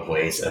array of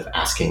ways of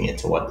asking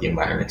into what the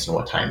environment and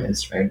what time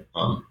is, right?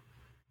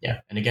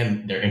 And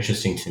again, they're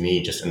interesting to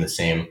me just in the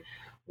same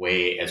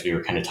way as we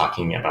were kind of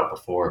talking about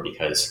before,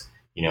 because,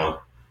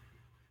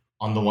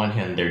 on the one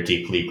hand, they're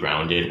deeply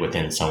grounded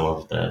within some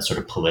of the sort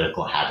of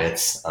political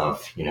habits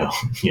of,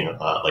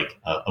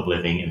 of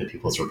living in the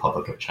People's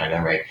Republic of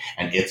China, right?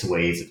 And its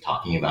ways of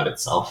talking about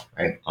itself,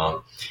 right?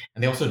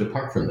 And they also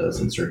depart from those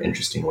in sort of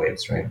interesting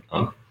ways, right?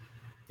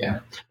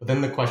 But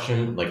then the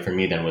question, like for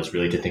me then, was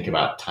really to think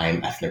about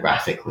time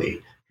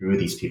ethnographically through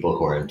these people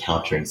who are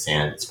encountering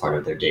sand as part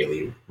of their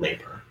daily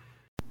labor.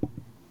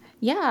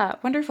 Yeah,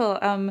 wonderful.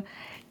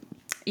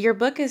 Your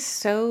book is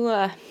so,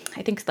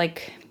 I think,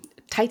 like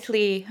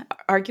tightly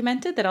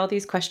argumented that all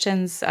these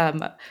questions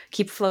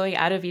keep flowing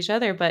out of each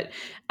other. But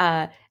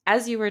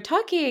as you were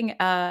talking,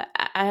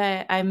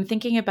 I'm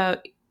thinking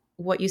about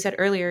what you said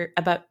earlier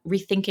about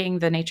rethinking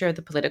the nature of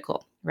the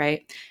political,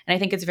 right? And I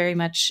think it's very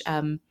much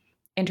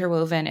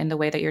interwoven in the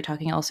way that you're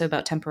talking also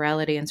about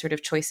temporality and sort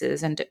of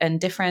choices and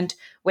different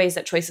ways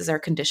that choices are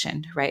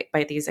conditioned, right,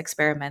 by these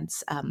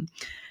experiments.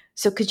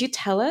 So could you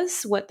tell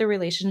us what the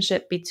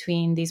relationship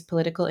between these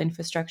political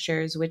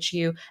infrastructures, which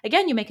you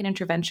make an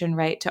intervention,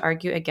 right, to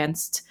argue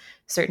against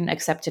certain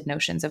accepted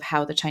notions of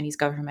how the Chinese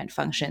government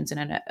functions in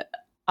an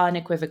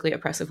unequivocally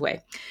oppressive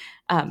way.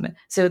 Could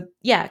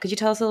you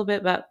tell us a little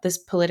bit about this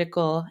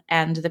political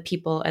and the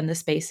people and the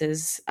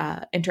spaces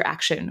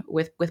interaction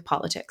with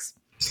politics?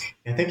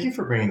 And thank you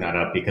for bringing that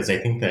up, because I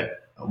think that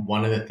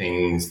one of the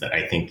things that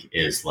I think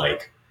is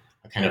like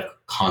a kind of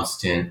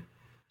constant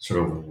sort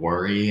of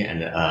worry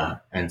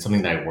and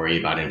something that I worry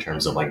about in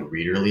terms of like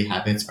readerly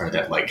habits are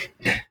that like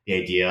the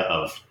idea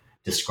of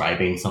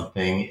describing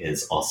something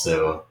is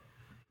also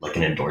like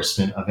an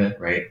endorsement of it,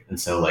 right? And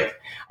so like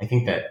I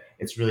think that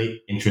it's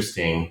really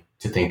interesting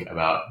to think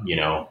about,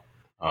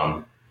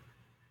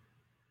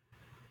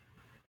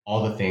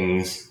 all the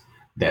things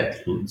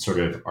that sort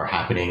of are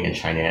happening in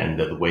China and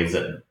the ways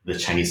that the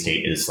Chinese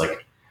state is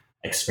like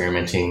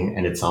experimenting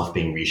and itself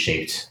being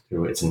reshaped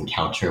through its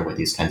encounter with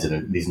these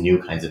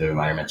new kinds of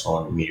environmental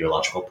and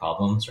meteorological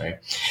problems, right?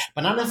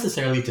 But not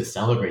necessarily to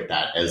celebrate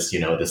that as,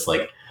 this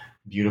like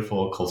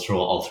beautiful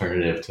cultural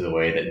alternative to the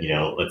way that,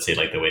 let's say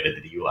like the way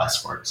that the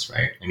US works,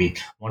 right? I mean,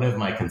 one of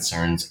my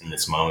concerns in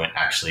this moment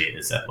actually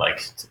is that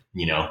like,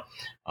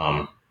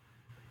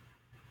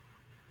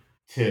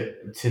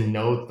 to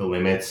note the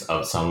limits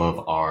of some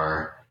of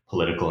our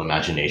political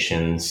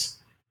imaginations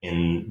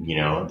in,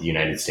 the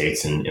United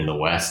States and in the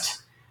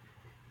West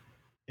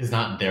is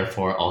not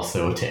therefore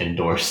also to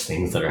endorse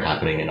things that are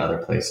happening in other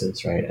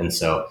places, right? And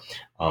so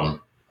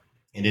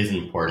it is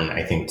important,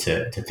 I think,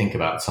 to think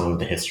about some of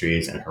the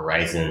histories and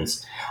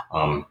horizons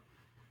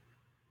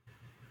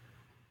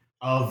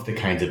of the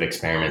kinds of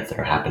experiments that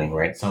are happening,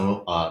 right?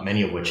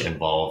 Many of which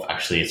involve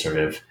actually sort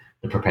of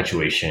the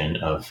perpetuation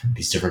of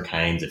these different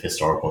kinds of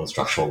historical and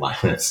structural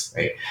violence,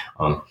 right?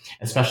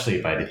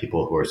 Especially by the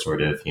people who are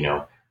sort of,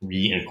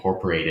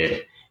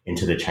 reincorporated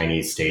into the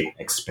Chinese state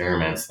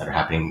experiments that are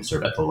happening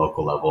sort of at the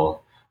local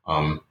level,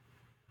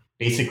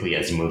 basically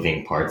as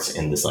moving parts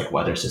in this like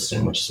weather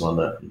system, which is one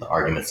of the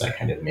arguments I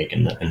kind of make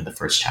in the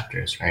first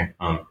chapters, right?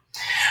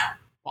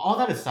 All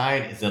that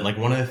aside is that like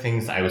one of the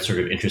things I was sort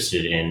of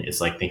interested in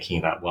is like thinking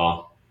about,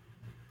 well,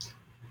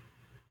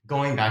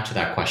 going back to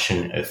that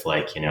question of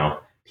like,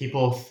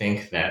 people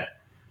think that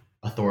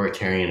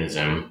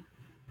authoritarianism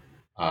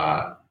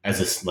as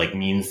this like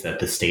means that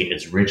the state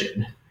is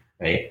rigid,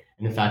 right?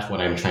 And in fact, what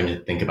I'm trying to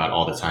think about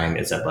all the time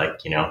is that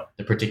like,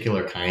 the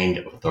particular kind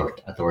of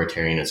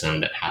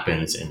authoritarianism that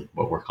happens in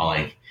what we're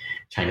calling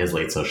China's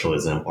late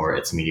socialism or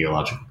its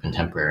meteorological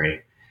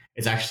contemporary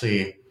is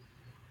actually,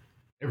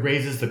 it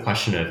raises the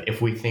question of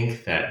if we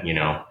think that,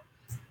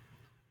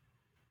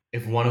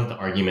 if one of the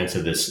arguments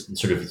of this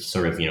sort of,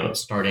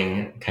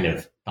 starting kind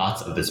of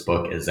thoughts of this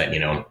book is that,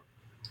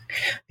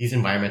 these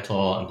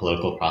environmental and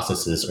political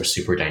processes are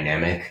super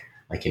dynamic.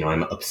 Like,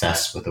 I'm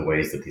obsessed with the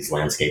ways that these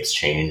landscapes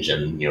change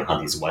and, how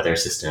these weather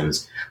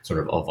systems sort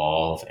of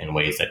evolve in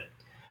ways that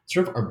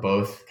sort of are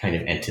both kind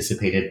of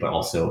anticipated, but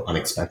also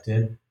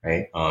unexpected,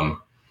 right?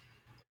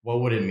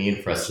 What would it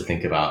mean for us to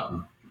think about,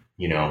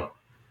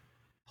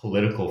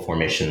 political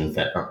formations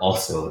that are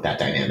also that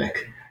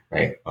dynamic,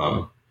 right?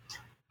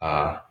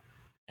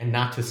 And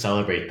not to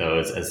celebrate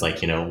those as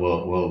like,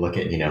 we'll look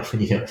at,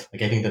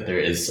 like I think that there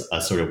is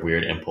a sort of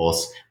weird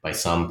impulse by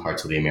some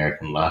parts of the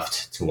American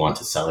left to want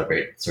to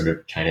celebrate sort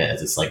of China as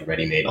this like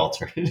ready-made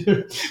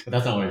alternative, but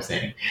that's not what I'm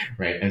saying,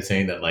 right? I'm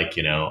saying that like,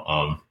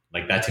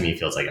 like that to me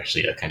feels like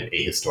actually a kind of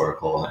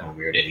ahistorical and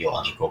weird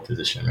ideological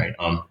position, right?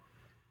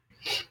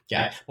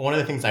 But one of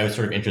the things I was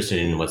sort of interested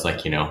in was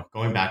like,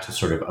 going back to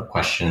sort of a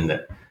question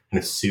that kind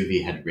of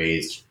Suvi had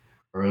raised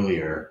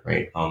earlier,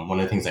 right? One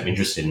of the things I'm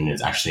interested in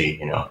is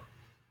actually,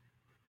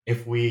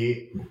 if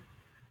we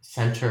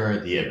center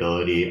the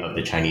ability of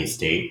the Chinese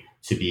state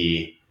to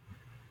be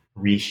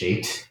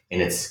reshaped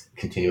in its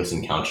continuous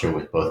encounter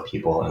with both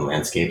people and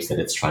landscapes that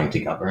it's trying to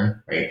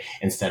govern, right?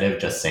 Instead of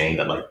just saying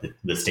that like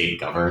the state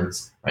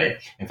governs, right?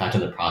 In fact,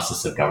 in the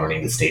process of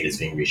governing, the state is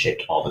being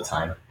reshaped all the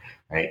time,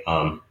 right?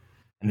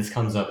 And this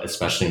comes up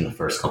especially in the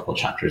first couple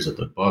chapters of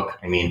the book.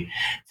 I mean,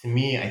 to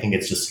me, I think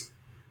it's just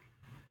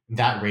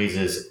that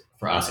raises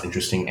for us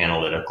interesting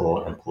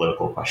analytical and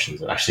political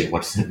questions of actually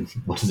what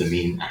does it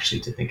mean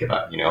actually to think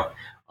about,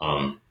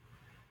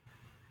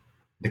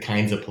 the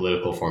kinds of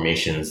political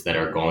formations that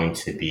are going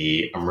to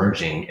be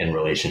emerging in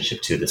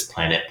relationship to this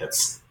planet that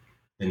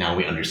now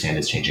we understand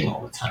is changing all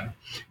the time,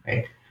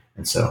 right?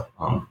 And so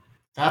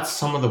that's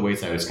some of the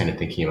ways I was kind of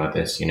thinking about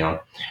this.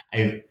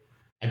 I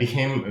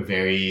became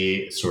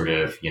very sort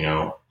of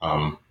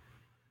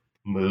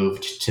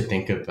moved to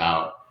think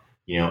about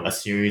a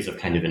series of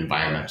kind of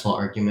environmental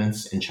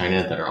arguments in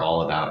China that are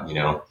all about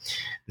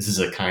this is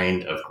a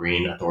kind of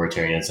green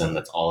authoritarianism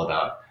that's all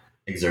about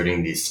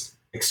exerting these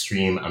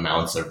extreme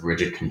amounts of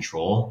rigid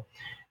control.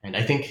 And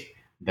I think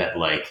that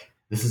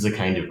this is a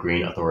kind of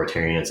green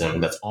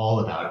authoritarianism that's all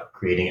about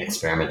creating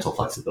experimental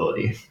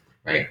flexibility,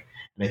 right?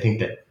 And I think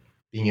that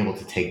being able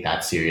to take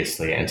that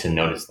seriously and to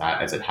notice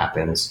that as it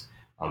happens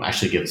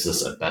actually gives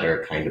us a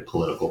better kind of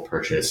political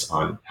purchase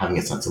on having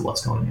a sense of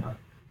what's going on,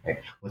 right?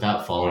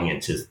 Without falling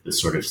into the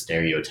sort of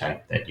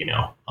stereotype that,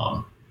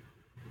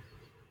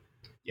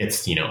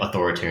 it's,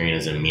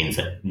 authoritarianism means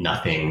that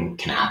nothing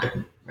can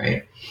happen,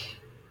 right?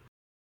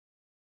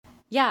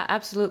 Yeah,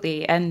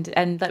 absolutely. And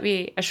let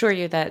me assure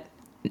you that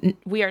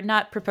we are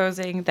not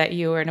proposing that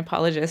you are an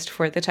apologist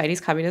for the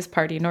Chinese Communist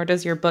Party, nor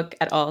does your book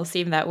at all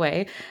seem that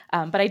way.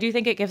 But I do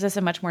think it gives us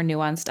a much more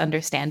nuanced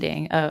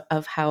understanding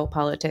of how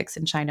politics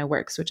in China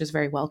works, which is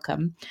very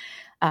welcome.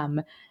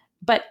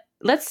 But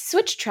let's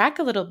switch track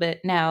a little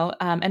bit now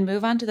and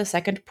move on to the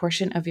second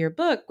portion of your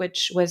book,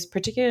 which was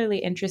particularly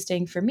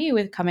interesting for me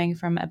with coming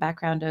from a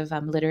background of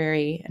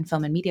literary and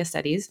film and media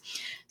studies.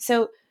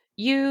 So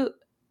you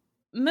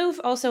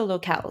move also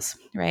locales,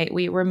 right?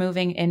 We were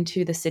moving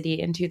into the city,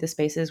 into the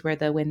spaces where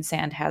the wind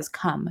sand has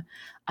come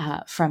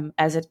from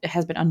as it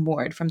has been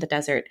unmoored from the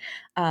desert.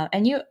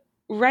 And you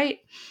write,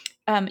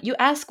 you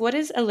ask, what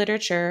is a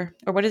literature,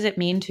 or what does it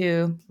mean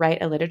to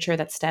write a literature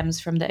that stems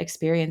from the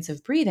experience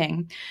of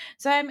breathing?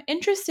 So I'm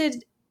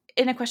interested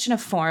in a question of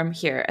form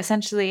here.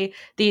 Essentially,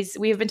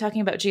 we have been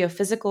talking about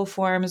geophysical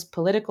forms,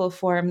 political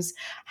forms,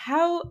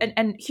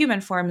 and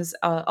human forms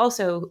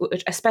also,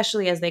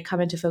 especially as they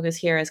come into focus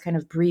here as kind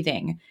of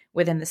breathing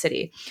within the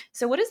city.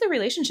 So what is the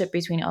relationship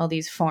between all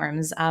these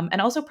forms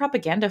and also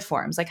propaganda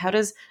forms? Like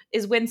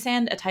is wind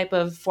sand a type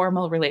of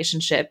formal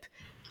relationship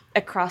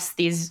across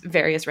these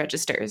various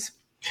registers?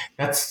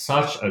 That's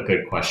such a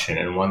good question,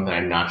 and one that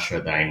I'm not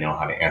sure that I know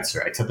how to answer,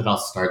 except that I'll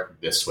start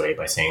this way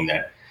by saying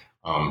that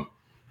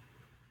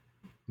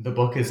the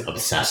book is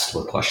obsessed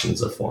with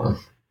questions of form,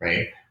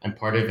 right? And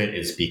part of it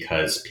is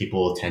because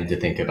people tend to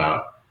think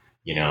about,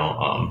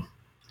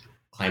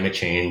 climate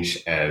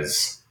change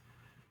as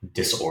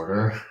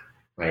disorder,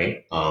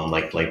 right?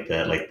 Like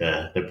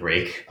the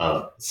break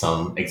of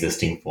some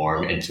existing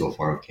form into a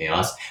form of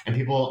chaos. And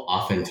people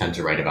often tend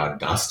to write about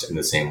dust in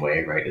the same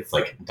way, right? It's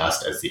like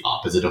dust as the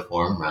opposite of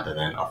form rather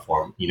than a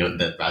form,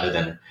 rather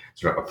than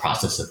sort of a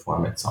process of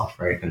form itself,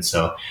 right? And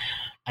so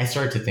I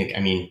started to think,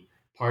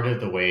 part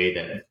of the way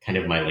that kind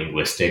of my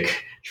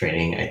linguistic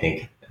training, I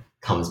think,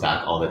 comes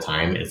back all the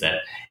time is that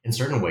in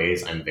certain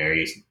ways I'm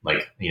very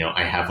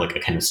I have a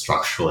kind of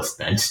structuralist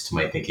bent to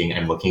my thinking.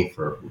 I'm looking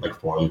for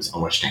forms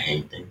on which to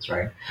hang things,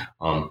 right?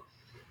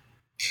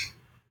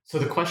 So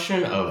the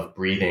question of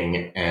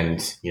breathing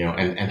and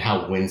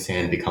how wind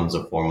sand becomes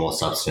a formal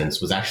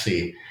substance was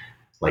actually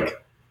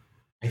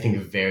I think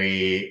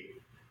very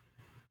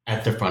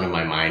at the front of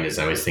my mind as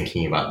I was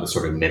thinking about the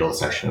sort of middle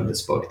section of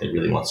this book that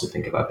really wants to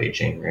think about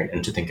Beijing, right?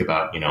 And to think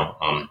about,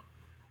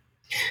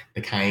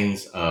 the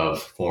kinds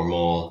of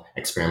formal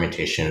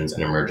experimentations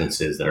and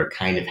emergences that are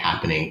kind of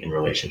happening in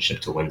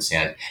relationship to wind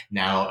sand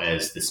now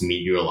as this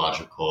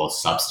meteorological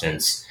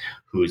substance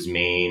whose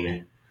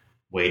main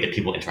way that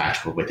people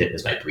interact with it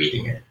is by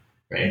breathing it,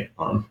 right?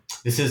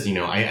 This is,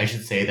 I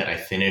should say that I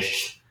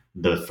finished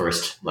the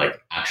first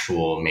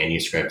actual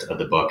manuscript of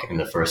the book in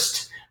the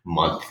first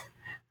month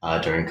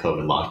during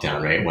COVID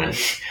lockdown, right? When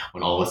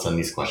all of a sudden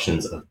these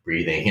questions of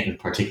breathing and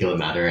particulate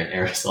matter and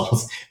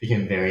aerosols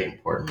became very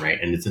important, right?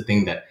 And it's a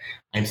thing that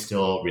I'm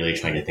still really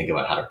trying to think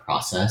about how to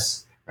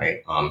process,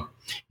 right?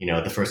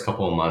 The first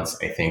couple of months,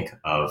 I think,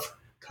 of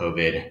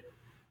COVID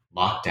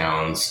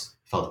lockdowns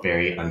felt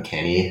very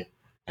uncanny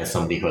as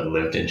somebody who had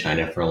lived in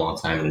China for a long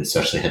time and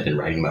especially had been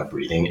writing about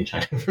breathing in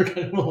China for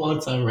kind of a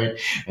long time, right?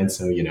 And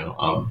so,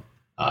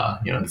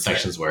 the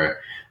sections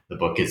where the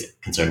book is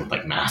concerned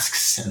with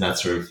masks and that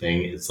sort of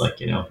thing. It's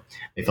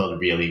they felt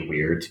really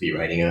weird to be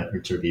writing or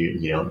to be,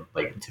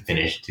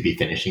 to be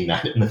finishing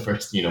that in the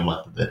first,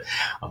 month of the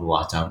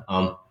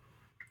lockdown.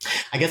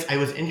 I guess I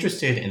was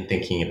interested in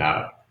thinking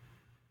about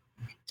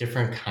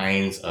different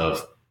kinds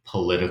of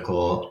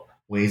political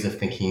ways of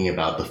thinking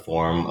about the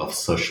form of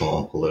social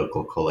and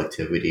political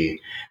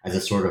collectivity as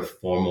a sort of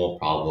formal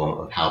problem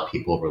of how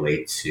people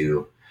relate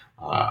to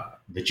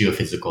the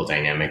geophysical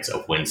dynamics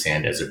of wind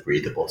sand as a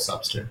breathable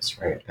substance,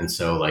 right? And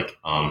so, so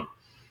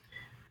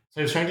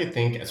I was trying to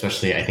think,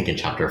 especially I think in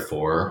chapter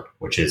 4,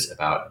 which is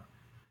about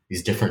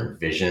these different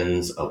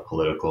visions of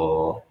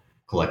political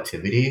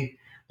collectivity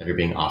that are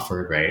being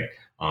offered, right?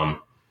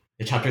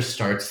 The chapter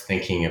starts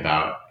thinking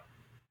about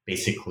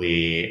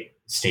basically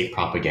state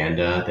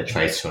propaganda that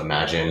tries to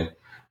imagine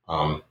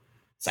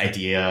this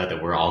idea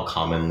that we're all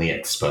commonly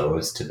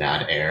exposed to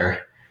bad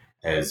air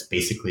as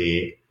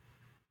basically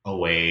a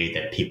way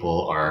that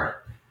people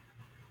are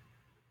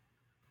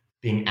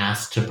being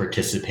asked to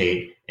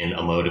participate in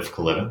a mode of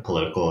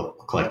political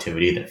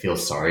collectivity that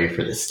feels sorry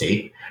for the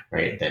state,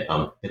 right? That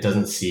it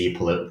doesn't see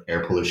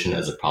air pollution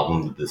as a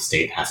problem that the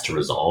state has to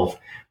resolve,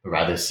 but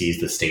rather sees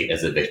the state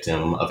as a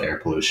victim of air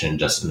pollution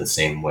just in the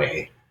same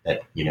way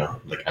that,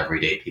 like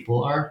everyday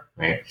people are,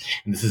 right?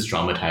 And this is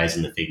dramatized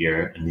in the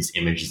figure and these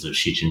images of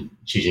Xi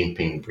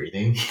Jinping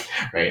breathing,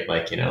 right?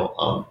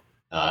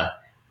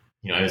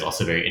 I was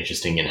also very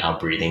interested in how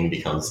breathing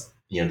becomes,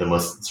 the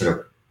most sort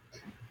of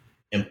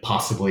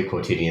impossibly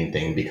quotidian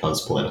thing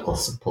becomes political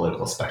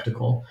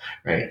spectacle,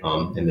 right?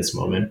 In this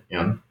moment,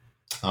 yeah.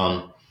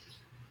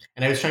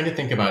 And I was trying to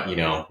think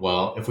about,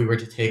 well, if we were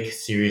to take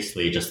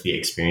seriously just the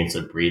experience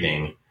of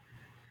breathing,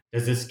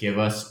 does this give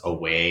us a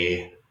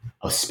way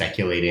of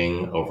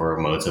speculating over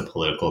modes of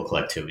political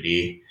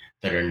collectivity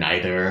that are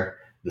neither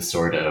the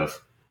sort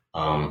of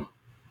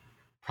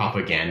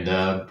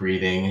propaganda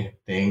breathing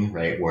thing,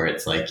 right? Where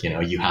it's like,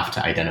 you have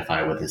to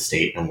identify with the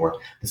state and we're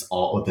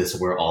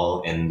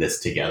all in this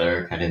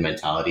together kind of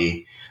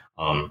mentality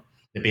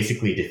that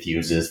basically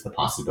diffuses the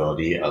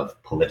possibility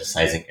of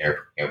politicizing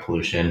air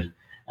pollution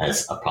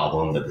as a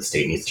problem that the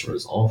state needs to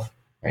resolve,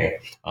 right?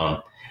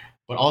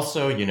 But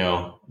also,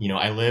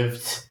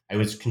 I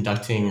was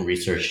conducting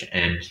research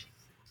and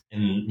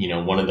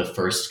one of the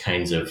first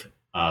kinds of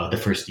the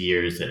first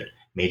years that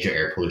major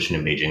air pollution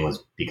in Beijing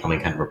was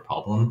becoming kind of a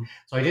problem.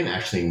 So I didn't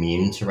actually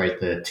mean to write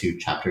the 2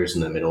 chapters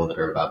in the middle that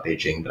are about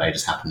Beijing, but I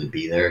just happened to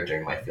be there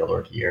during my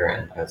fieldwork year.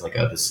 And I was like,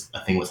 a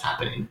thing was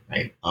happening,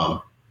 right?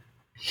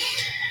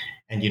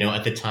 And,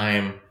 at the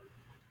time,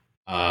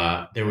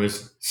 there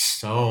was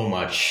so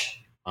much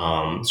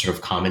sort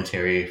of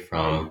commentary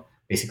from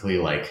basically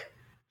like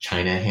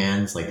China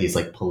hands, like these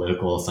like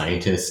political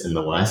scientists in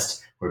the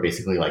West, where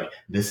basically like,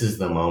 this is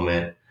the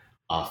moment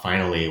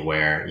finally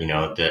where,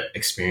 the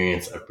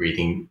experience of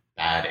breathing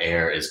bad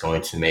air is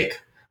going to make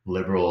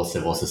liberal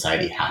civil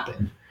society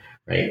happen,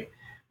 right?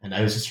 And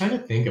I was just trying to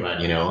think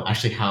about,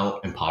 actually how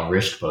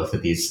impoverished both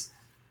of these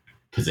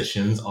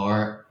positions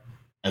are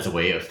as a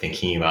way of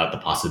thinking about the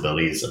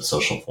possibilities of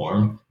social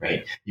form,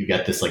 right? You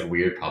get this like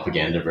weird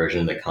propaganda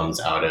version that comes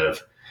out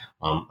of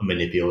a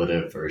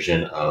manipulative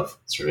version of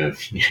sort of,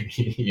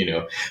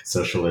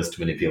 socialist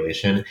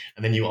manipulation.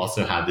 And then you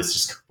also have this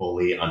just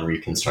fully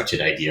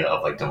unreconstructed idea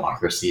of like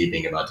democracy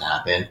being about to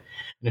happen.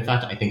 And in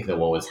fact, I think that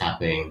what was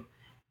happening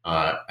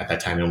at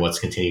that time and what's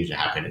continuing to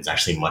happen is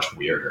actually much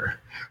weirder,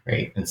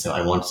 right? And so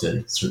I want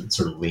to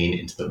sort of lean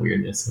into the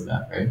weirdness of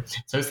that, right?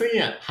 So I was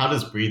thinking, how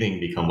does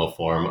breathing become a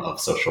form of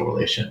social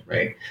relation,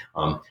 right?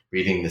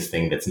 Breathing, this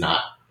thing that's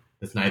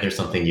neither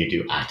something you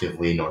do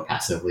actively nor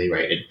passively,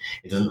 right?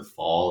 It doesn't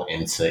fall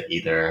into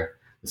either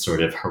the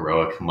sort of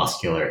heroic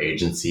muscular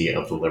agency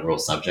of the liberal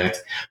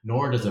subject,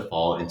 nor does it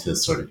fall into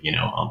sort of,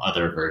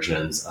 other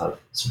versions of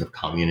sort of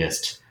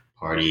communist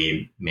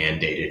party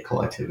mandated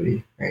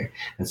collectivity, right?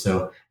 And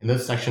so in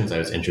those sections, I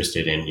was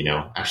interested in,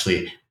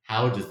 actually,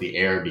 how does the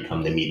air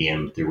become the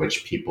medium through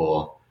which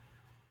people,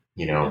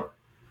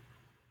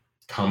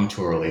 come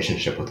to a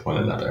relationship with one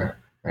another,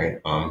 right?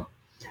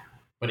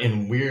 But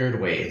in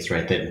weird ways,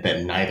 right,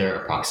 that neither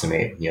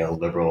approximate,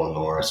 liberal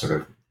nor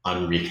sort of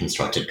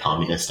unreconstructed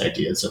communist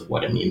ideas of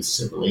what it means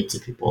to relate to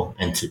people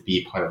and to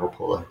be part of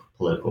a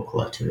political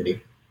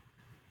collectivity.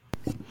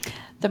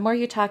 The more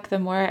you talk, the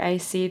more I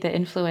see the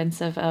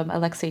influence of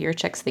Alexei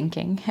Yurchik's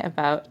thinking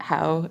about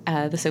how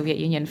the Soviet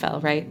Union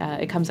fell, right?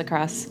 It comes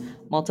across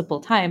multiple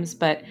times,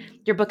 but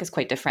your book is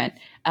quite different.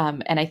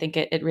 And I think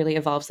it really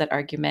evolves that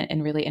argument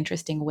in really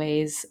interesting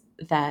ways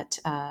that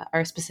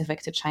are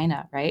specific to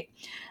China, right?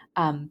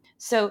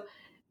 So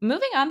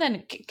moving on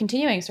then,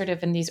 continuing sort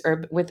of in these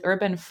with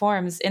urban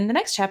forms, in the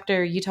next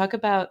chapter, you talk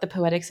about the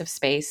poetics of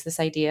space, this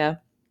idea.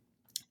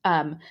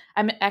 I'm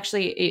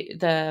actually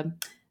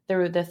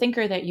the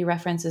thinker that you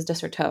reference is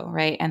Desserteau,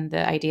 right? And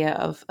the idea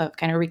of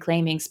kind of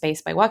reclaiming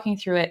space by walking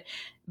through it.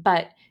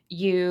 But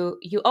you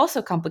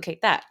also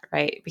complicate that,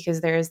 right?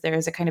 Because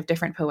there's a kind of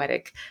different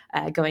poetic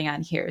going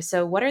on here.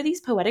 So what are these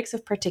poetics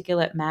of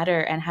particulate matter,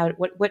 and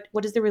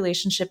what is the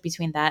relationship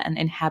between that and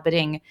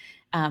inhabiting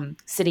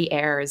city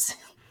airs?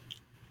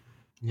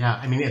 Yeah,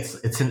 I mean,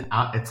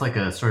 it's like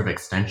a sort of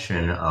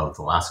extension of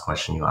the last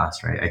question you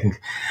asked, right? I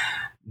think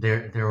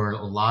there were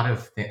a lot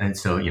of things, and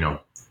so,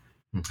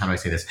 how do I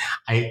say this?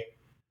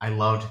 I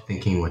loved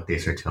thinking with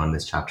Desserteau in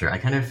this chapter. I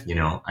kind of,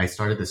 I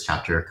started this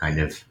chapter kind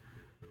of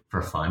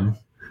for fun,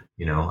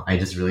 I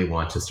just really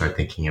want to start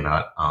thinking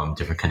about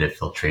different kind of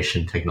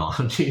filtration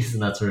technologies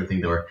and that sort of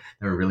thing that were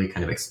really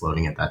kind of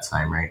exploding at that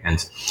time, right?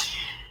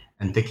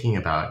 And thinking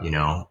about,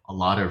 a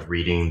lot of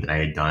reading that I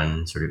had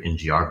done sort of in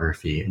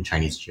geography, in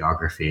Chinese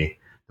geography,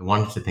 I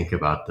wanted to think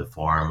about the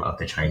form of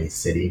the Chinese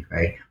city,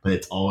 right? But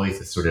it's always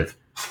this sort of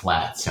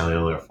flat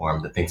cellular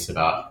form that thinks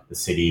about the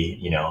city,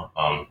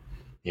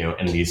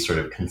 in these sort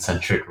of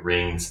concentric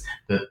rings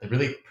that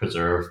really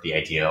preserve the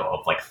idea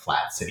of like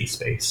flat city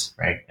space,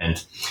 right?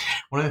 And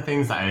one of the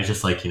things that I was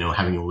just like,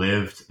 having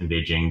lived in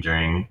Beijing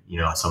during,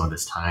 some of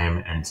this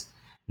time and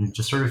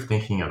just sort of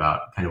thinking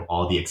about kind of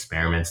all the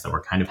experiments that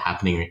were kind of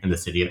happening in the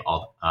city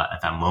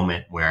at that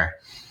moment where,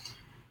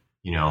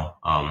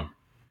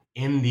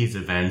 in these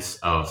events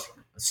of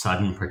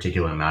sudden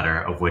particulate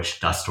matter, of which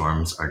dust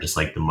storms are just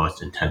like the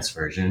most intense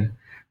version,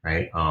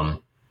 right?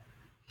 All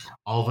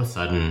of a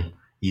sudden,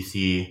 you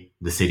see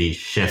the city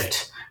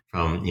shift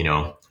from,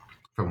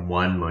 from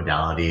one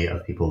modality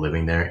of people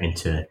living there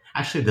into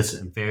actually this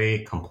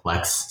very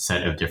complex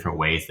set of different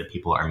ways that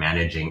people are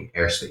managing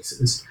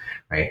airspaces,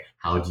 right?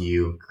 How do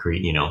you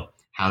create,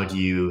 how do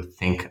you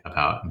think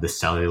about the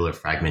cellular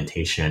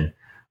fragmentation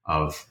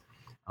of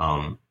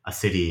a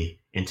city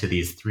into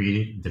these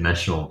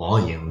three-dimensional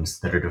volumes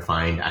that are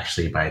defined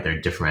actually by their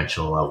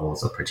differential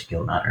levels of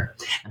particulate matter?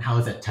 And how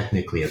is that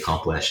technically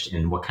accomplished?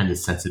 And what kind of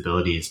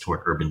sensibilities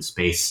toward urban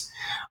space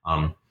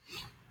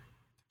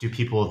do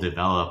people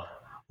develop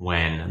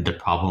when the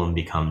problem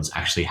becomes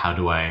actually how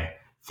do I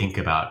think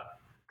about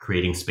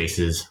creating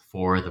spaces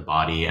for the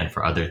body and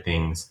for other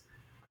things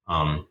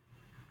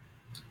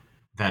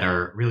that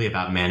are really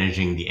about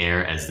managing the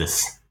air as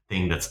this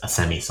thing that's a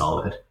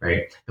semi-solid,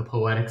 right? The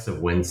poetics of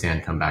wind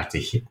sand come back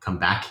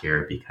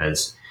here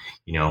because,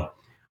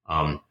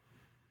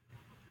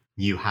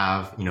 you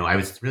have, I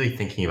was really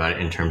thinking about it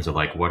in terms of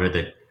like, what are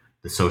the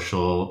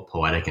social,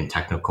 poetic, and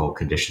technical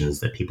conditions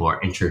that people are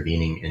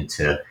intervening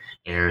into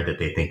air that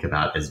they think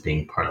about as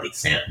being partly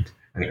sand,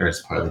 right? Or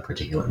as partly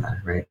particulate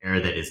matter, right? Air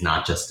that is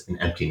not just an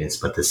emptiness,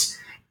 but this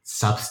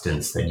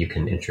substance that you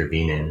can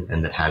intervene in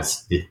and that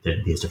has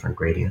these different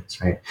gradients,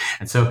 right?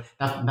 And so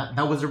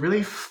that was a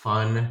really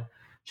fun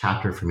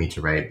chapter for me to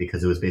write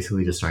because it was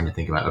basically just starting to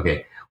think about,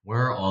 okay,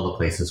 where are all the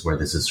places where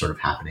this is sort of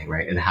happening,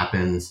 right? It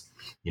happens,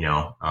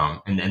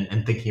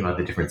 and thinking about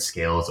the different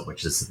scales at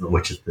which this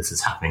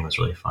is happening was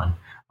really fun.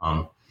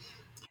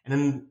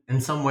 And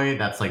in some way,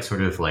 that's like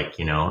sort of like,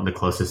 the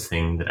closest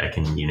thing that I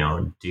can,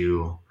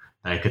 do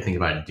that I could think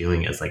about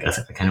doing is like a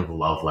kind of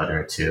love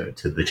letter to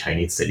the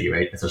Chinese city,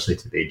 right? Especially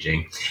to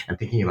Beijing, and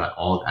thinking about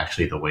all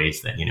actually the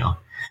ways that,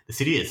 the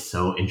city is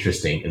so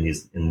interesting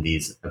in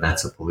these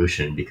events of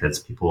pollution because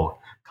people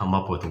come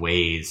up with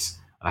ways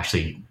of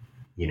actually,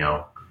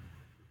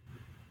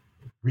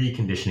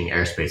 reconditioning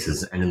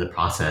airspaces, and in the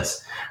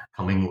process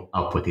coming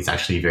up with these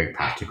actually very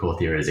practical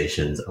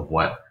theorizations of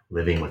what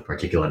living with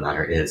particulate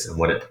matter is and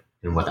what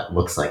that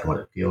looks like and what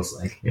it feels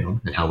like,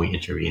 and how we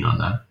intervene on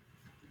that.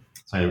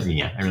 So I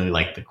really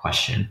like the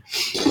question.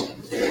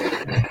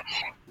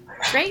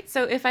 Great.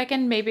 So if I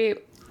can maybe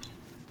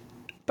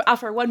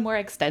offer one more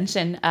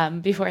extension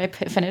before I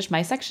finish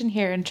my section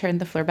here and turn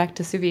the floor back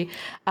to Suvi.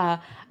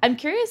 I'm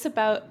curious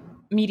about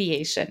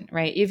mediation,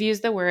 right? You've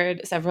used the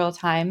word several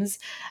times.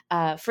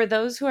 For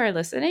those who are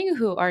listening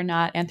who are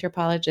not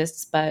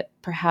anthropologists, but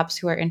perhaps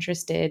who are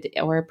interested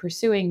or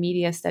pursuing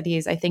media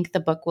studies, I think the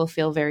book will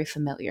feel very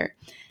familiar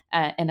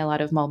in a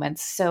lot of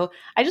moments. So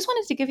I just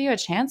wanted to give you a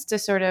chance to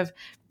sort of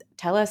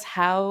tell us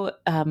how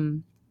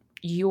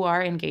you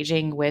are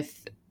engaging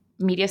with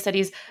media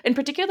studies, in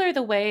particular,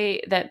 the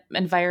way that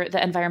the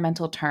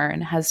environmental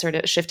turn has sort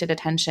of shifted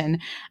attention.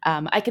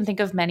 I can think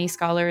of many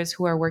scholars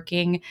who are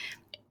working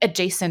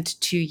adjacent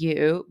to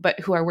you, but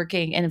who are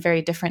working in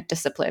very different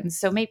disciplines.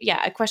 So maybe,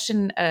 a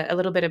question a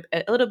little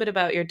bit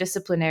about your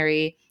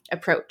disciplinary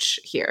approach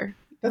here.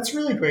 That's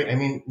really great. I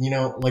mean,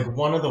 like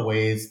one of the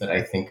ways that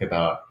I think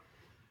about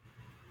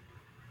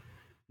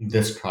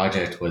this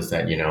project was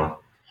that,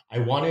 I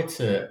wanted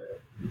to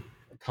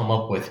come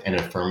up with an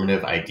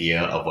affirmative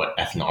idea of what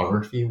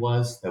ethnography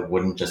was that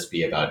wouldn't just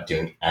be about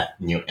doing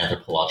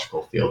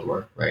anthropological field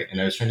work, right?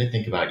 And I was trying to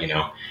think about,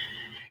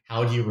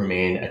 how do you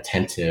remain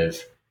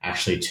attentive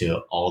actually to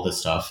all the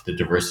stuff, the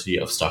diversity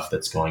of stuff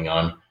that's going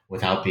on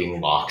without being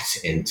locked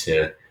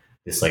into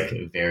this like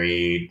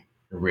very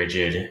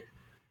rigid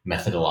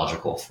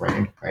methodological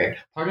frame, right?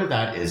 Part of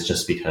that is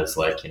just because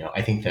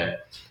I think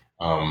that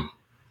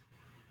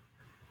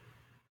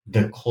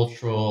the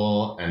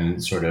cultural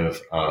and sort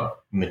of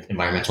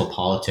environmental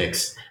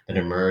politics that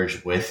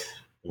emerge with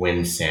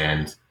wind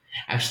sand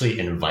actually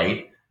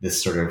invite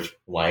this sort of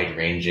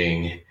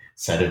wide-ranging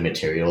set of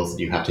materials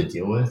that you have to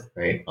deal with,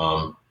 right?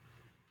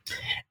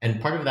 And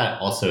part of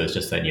that also is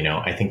just that,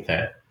 I think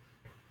that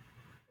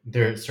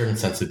there are certain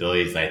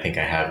sensibilities that I think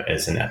I have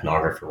as an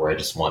ethnographer where I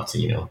just want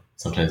to,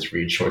 sometimes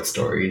read short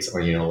stories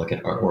or, look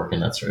at artwork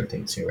and that sort of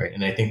thing too, right?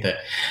 And I think that,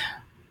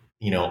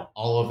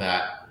 all of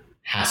that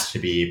has to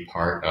be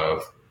part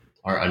of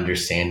our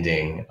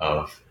understanding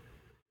of,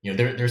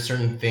 there are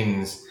certain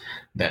things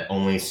that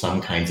only some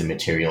kinds of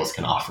materials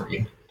can offer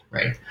you,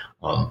 right?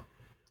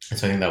 And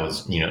so I think that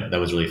was, that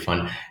was really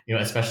fun,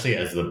 especially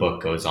as the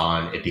book goes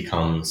on, it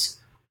becomes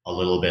a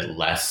little bit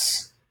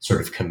less sort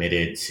of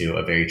committed to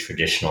a very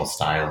traditional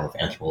style of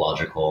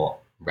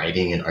anthropological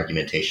writing and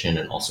argumentation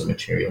and also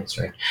materials,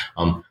 right?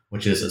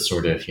 Which is a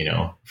sort of,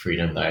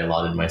 freedom that I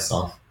allotted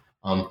myself.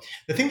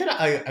 The thing that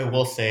I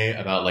will say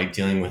about like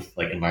dealing with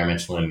like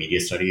environmental and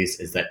media studies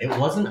is that it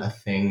wasn't a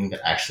thing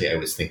that actually I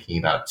was thinking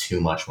about too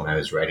much when I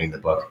was writing the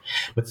book.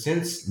 But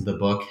since the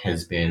book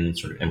has been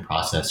sort of in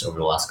process over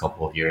the last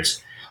couple of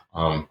years,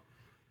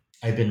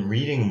 I've been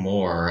reading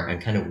more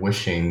and kind of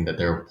wishing that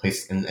there are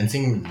places and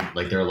seeing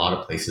like there are a lot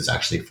of places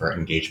actually for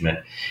engagement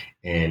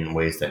in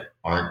ways that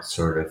aren't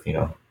sort of,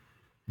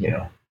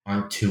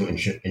 aren't too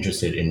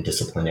interested in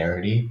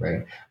disciplinarity,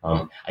 right?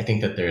 I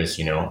think that there's,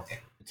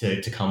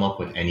 to come up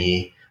with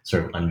any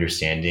sort of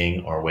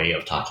understanding or way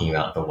of talking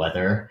about the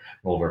weather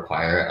will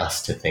require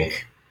us to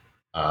think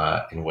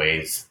in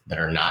ways that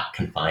are not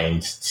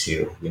confined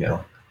to,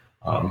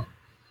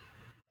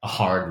 a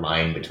hard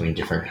line between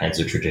different kinds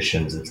of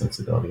traditions and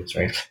sensibilities,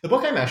 right? The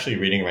book I'm actually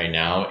reading right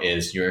now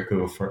is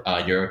Yuriko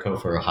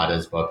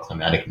Furuhata's book,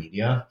 Climatic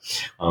Media.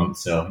 And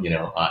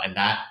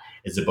that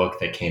is a book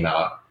that came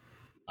out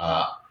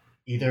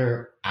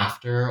either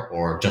after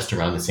or just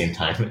around the same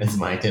time as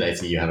mine did. I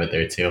see you have it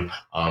there too.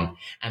 And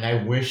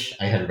I wish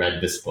I had read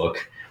this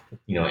book,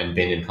 and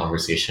been in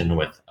conversation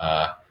with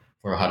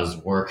Furuhata's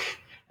work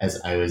as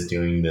I was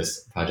doing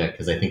this project,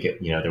 because I think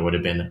there would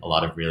have been a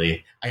lot of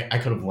really, I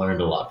could have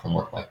learned a lot from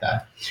work like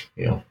that,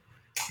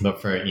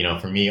 But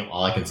for me,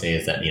 all I can say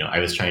is that, I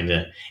was trying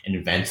to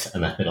invent a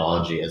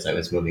methodology as I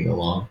was moving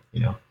along,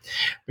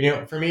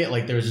 But, for me,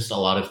 like, there was just a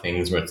lot of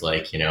things where it's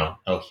like,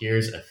 oh,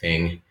 here's a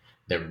thing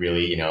that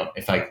really,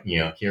 if I,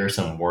 here are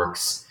some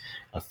works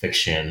of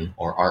fiction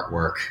or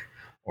artwork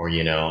or,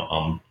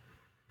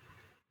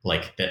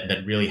 like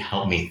that really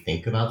helped me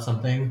think about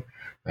something,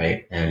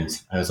 right? And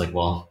I was like,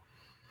 well,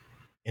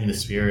 in the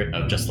spirit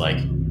of just like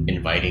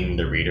inviting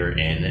the reader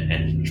in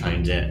and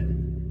trying to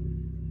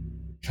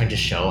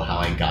show how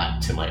I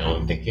got to my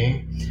own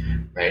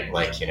thinking, right?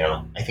 Like,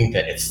 I think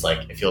that it's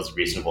like, it feels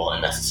reasonable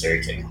and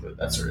necessary to include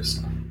that sort of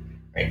stuff,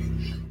 right?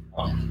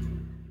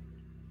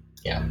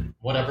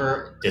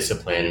 Whatever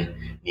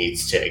discipline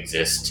needs to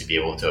exist to be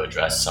able to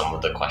address some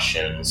of the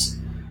questions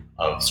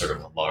of sort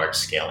of large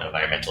scale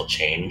environmental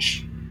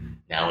change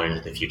now and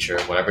into the future,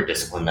 whatever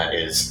discipline that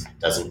is,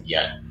 doesn't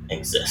yet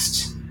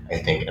exist, I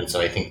think. And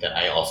so I think that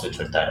I also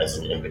took that as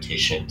an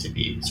invitation to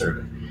be sort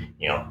of,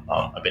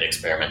 a bit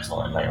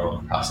experimental in my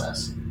own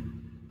process.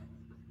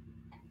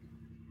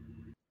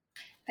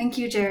 Thank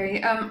you,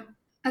 Jerry.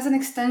 As an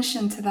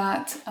extension to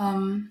that,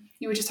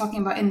 you were just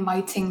talking about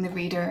inviting the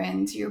reader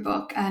into your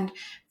book. And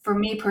for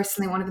me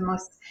personally, one of the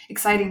most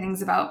exciting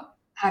things about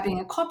having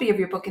a copy of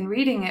your book and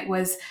reading it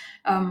was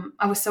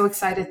I was so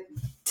excited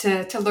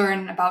to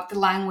learn about the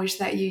language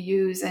that you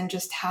use and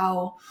just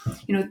how,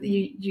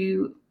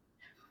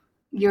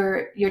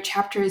 your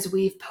chapters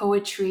weave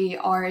poetry,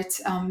 art,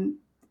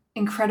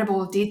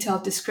 incredible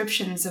detailed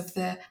descriptions of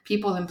the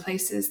people and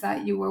places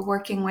that you were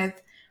working with.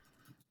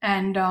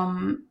 And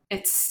I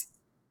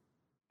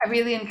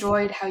really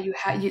enjoyed how you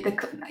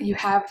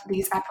have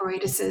these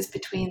apparatuses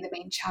between the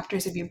main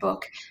chapters of your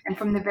book. And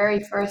from the very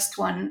first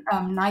one,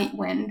 Night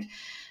Wind,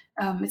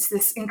 it's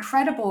this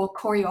incredible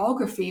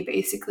choreography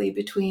basically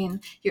between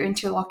your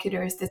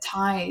interlocutors, the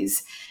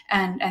ties,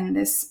 and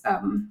this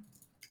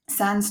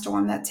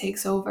sandstorm that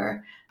takes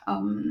over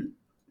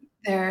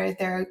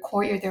their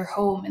courtyard, their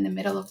home in the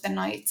middle of the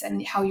night,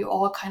 and how you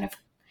all kind of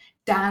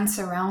dance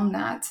around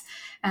that.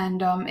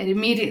 And it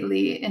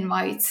immediately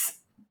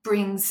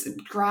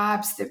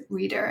grabs the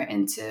reader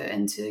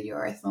into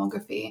your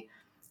ethnography.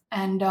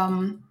 And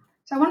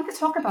so I wanted to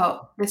talk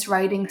about this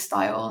writing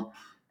style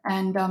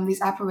and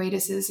these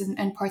apparatuses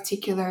in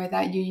particular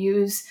that you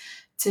use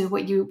to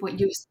what you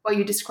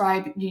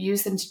describe. You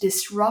use them to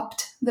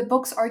disrupt the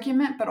book's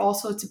argument, but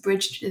also to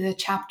bridge the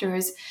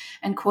chapters.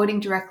 And quoting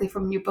directly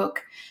from your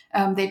book,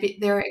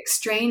 they're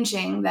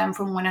exchanging them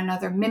from one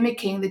another,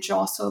 mimicking the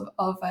jostle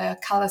of a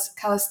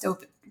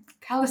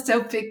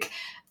calisthenic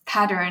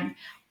pattern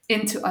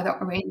into other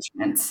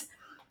arrangements.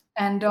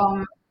 And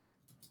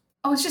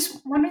I was just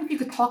wondering if you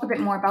could talk a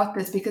bit more about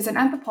this, because in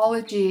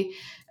anthropology,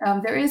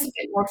 there is a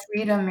bit more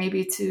freedom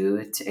maybe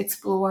to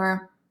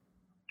explore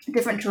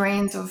different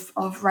terrains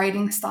of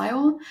writing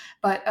style,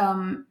 but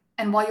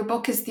and while your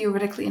book is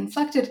theoretically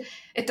inflected,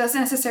 it doesn't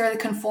necessarily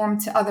conform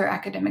to other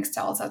academic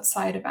styles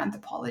outside of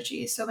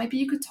anthropology. So maybe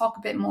you could talk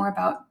a bit more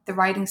about the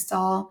writing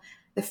style,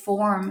 the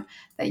form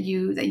that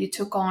you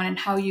took on, and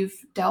how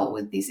you've dealt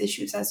with these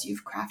issues as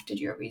you've crafted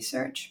your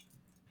research.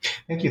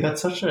 Thank you.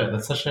 That's such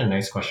a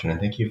nice question, and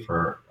thank you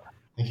for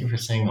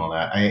saying all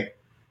that. I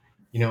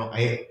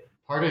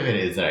part of it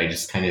is that I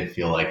just kind of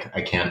feel like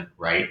I can't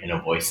write in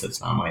a voice that's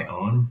not my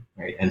own,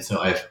 right? And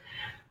so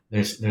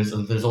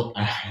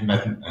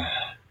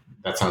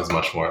that sounds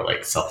much more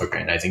like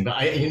self-aggrandizing, but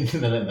I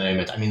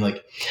mean,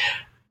 like,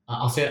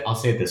 I'll say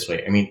it this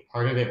way. I mean,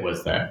 part of it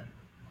was that,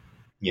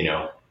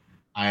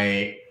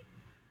 I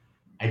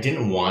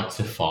didn't want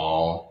to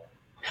fall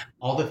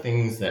all the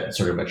things that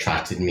sort of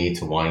attracted me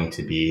to wanting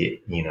to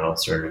be,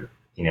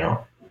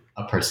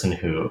 a person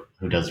who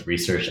does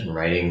research and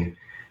writing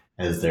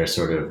as their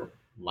sort of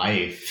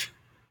life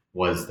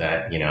was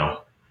that,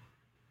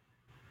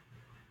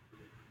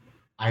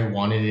 I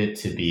wanted it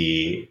to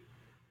be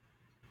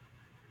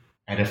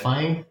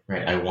edifying,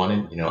 right? I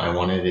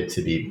wanted it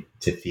to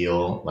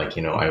feel like,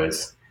 I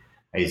was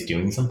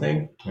doing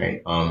something,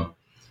 right?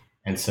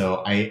 And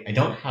so I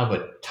don't have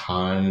a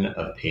ton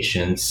of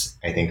patience,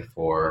 I think,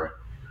 for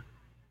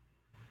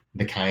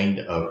the kind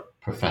of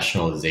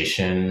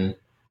professionalization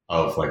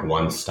of like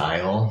one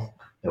style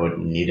that would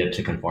need it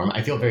to conform.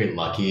 I feel very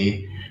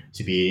lucky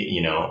to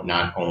be,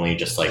 not only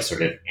just like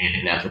sort of in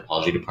an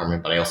anthropology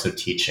department, but I also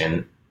teach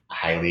in a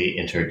highly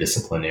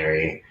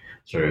interdisciplinary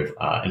sort of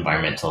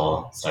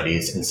environmental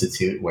studies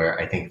institute, where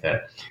I think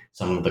that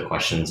some of the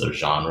questions of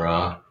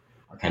genre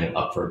are kind of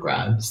up for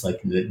grabs.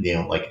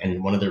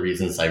 And one of the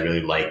reasons I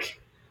really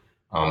like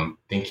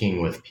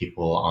thinking with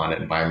people on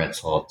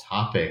environmental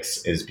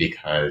topics is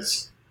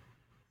because,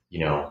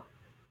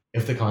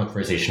 if the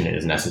conversation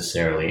is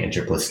necessarily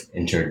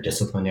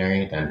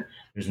interdisciplinary, then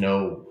there's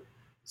no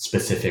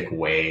specific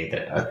way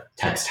that a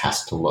text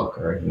has to look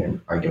or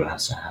an argument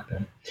has to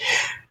happen.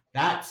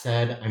 That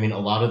said, I mean, a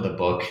lot of the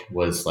book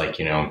was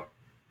like, I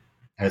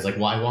was like,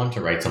 well, I want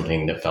to write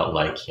something that felt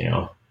like, it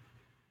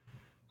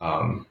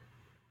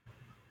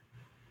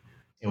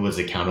was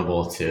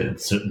accountable to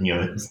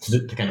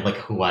kind of like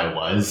who I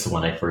was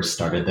when I first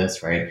started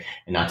this, right?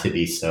 And not to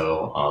be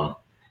so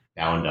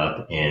bound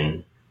up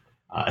in,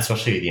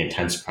 especially the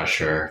intense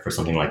pressure for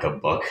something like a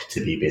book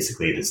to be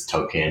basically this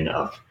token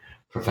of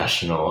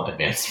professional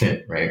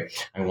advancement, right?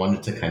 I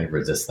wanted to kind of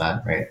resist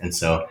that, right? And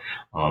so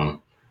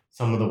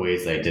some of the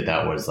ways that I did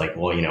that was like,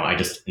 well, I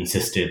just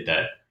insisted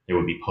that there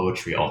would be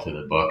poetry all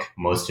through the book.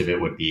 Most of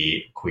it would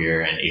be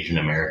queer and Asian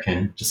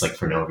American, just like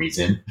for no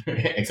reason,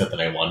 except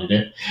that I wanted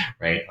it,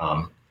 right?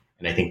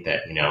 And I think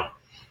that,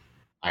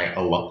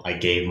 I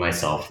gave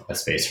myself a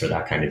space for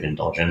that kind of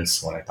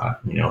indulgence when I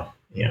thought,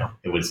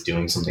 it was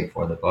doing something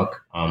for the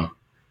book.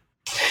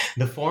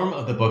 The form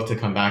of the book, to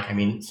come back, I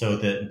mean, so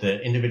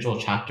the individual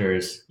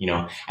chapters,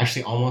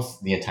 actually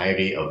almost the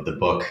entirety of the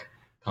book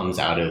comes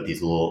out of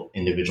these little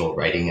individual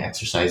writing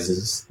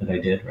exercises that I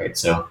did, right?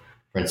 So,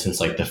 for instance,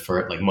 like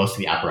most of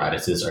the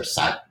apparatuses are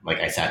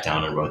I sat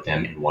down and wrote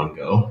them in one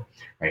go,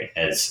 right?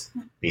 As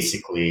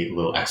basically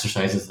little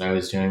exercises that I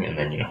was doing. And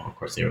then, of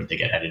course they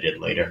get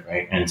edited later,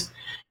 right? And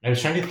I was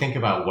trying to think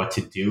about what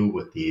to do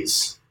with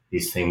these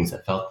things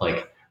that felt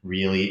like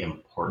really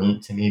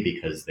important to me,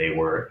 because they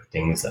were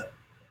things that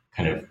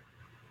kind of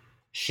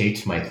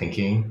shaped my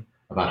thinking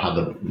about how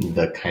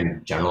the kind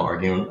of general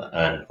argument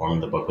and form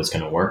of the book was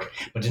going to work,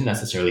 but didn't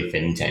necessarily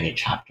fit into any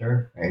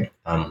chapter, right?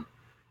 And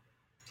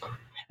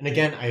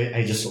again,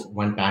 I just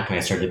went back and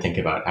I started to think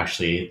about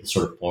actually the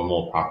sort of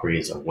formal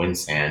properties of wind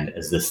sand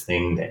as this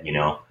thing that,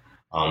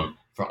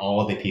 for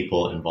all the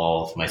people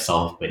involved,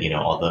 myself, but,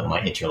 all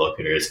my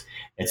interlocutors,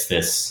 it's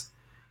this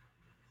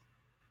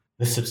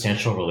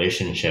substantial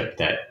relationship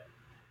that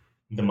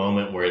the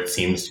moment where it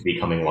seems to be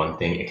becoming one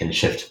thing, it can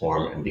shift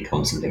form and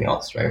become something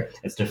else, right?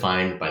 It's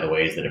defined by the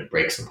ways that it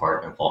breaks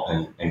apart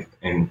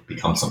and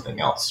becomes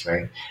something else,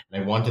 right?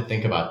 And I want to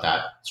think about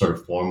that sort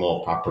of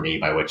formal property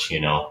by which,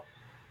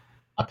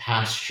 a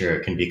pasture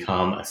can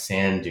become a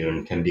sand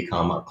dune, can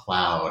become a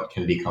cloud,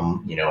 can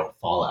become,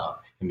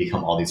 fallout, can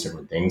become all these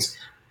different things.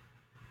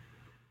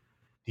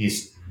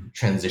 These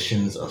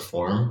transitions of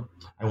form,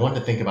 I want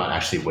to think about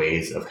actually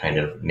ways of kind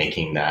of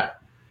making that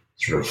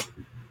sort of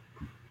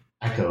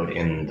echoed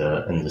in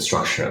the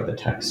structure of the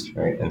text,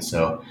 right? And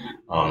so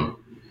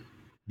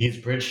these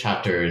bridge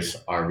chapters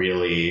are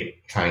really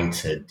trying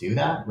to do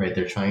that, right?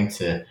 They're trying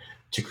to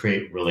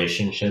create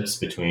relationships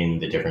between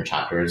the different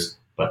chapters,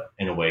 but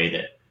in a way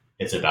that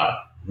it's about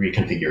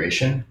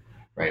reconfiguration,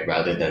 right?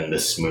 Rather than the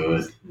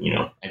smooth,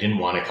 I didn't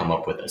want to come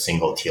up with a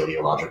single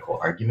teleological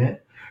argument,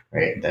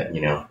 right? That,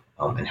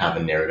 and have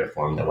a narrative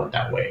form that went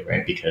that way,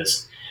 right?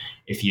 Because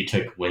if you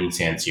took wind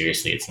sand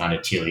seriously, it's not a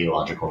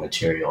teleological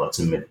material. It's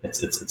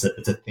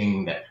a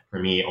thing that for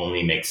me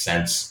only makes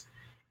sense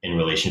in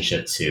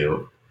relationship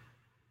to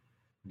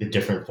the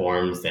different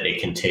forms that it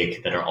can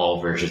take that are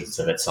all versions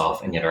of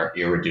itself and yet are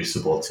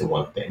irreducible to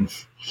one thing,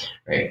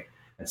 right?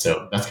 And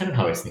so that's kind of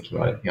how I was thinking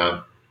about it.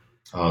 Yeah.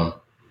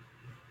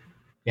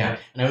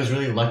 And I was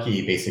really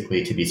lucky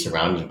basically to be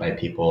surrounded by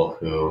people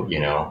who,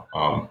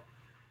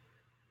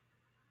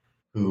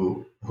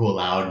 who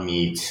allowed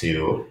me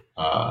to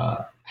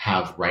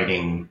have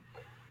writing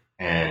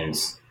and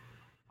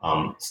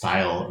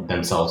style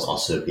themselves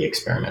also be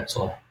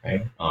experimental,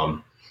 right?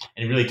 And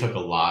it really took a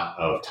lot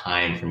of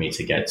time for me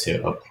to get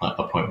to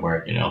a point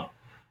where,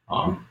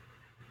 I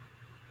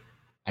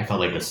felt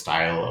like the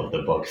style of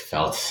the book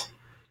felt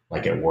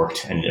like it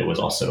worked, and it was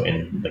also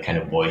in the kind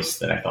of voice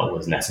that I felt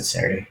was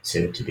necessary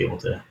to be able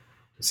to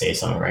say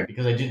something, right?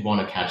 Because I did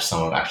want to catch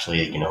some of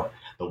actually,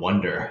 the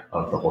wonder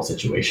of the whole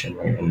situation,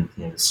 right? And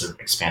this sort of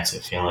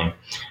expansive feeling,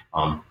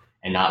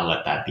 and not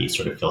let that be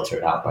sort of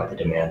filtered out by the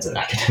demands of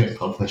academic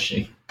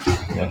publishing.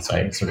 So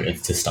I sort of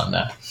insist on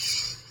that.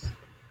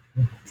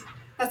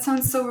 That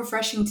sounds so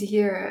refreshing to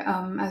hear,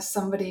 as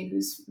somebody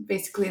who's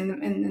basically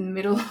in the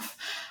middle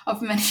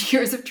of many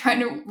years of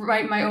trying to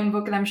write my own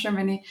book, and I'm sure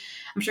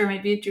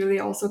maybe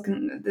Julia also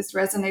this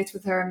resonates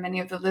with her and many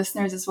of the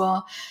listeners as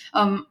well.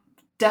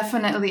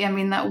 Definitely, I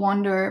mean, that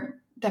wonder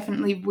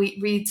definitely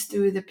reads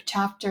through the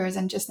chapters,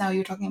 and just now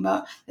you're talking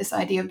about this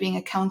idea of being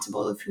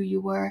accountable of who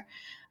you were.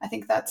 I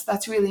think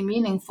that's really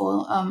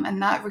meaningful, and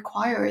that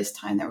requires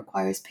time, that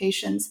requires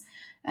patience,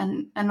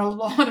 and a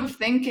lot of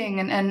thinking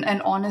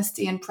and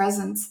honesty and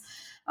presence,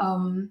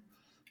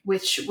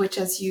 which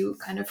as you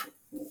kind of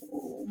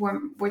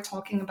were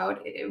talking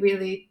about, it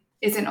really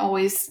isn't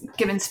always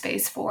given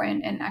space for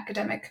in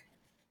academic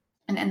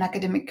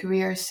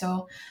careers.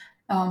 So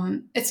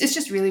it's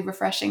just really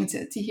refreshing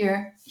to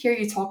hear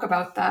you talk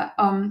about that,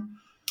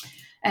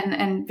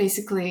 and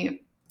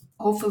basically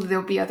hopefully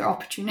there'll be other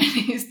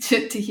opportunities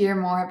to hear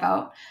more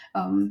about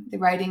the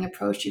writing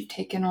approach you've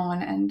taken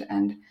on,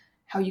 and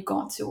how you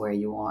got to where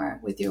you are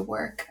with your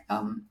work,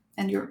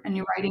 and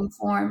your writing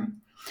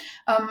form.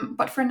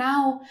 But for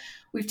now,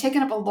 we've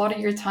taken up a lot of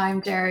your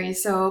time, Jerry.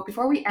 So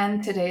before we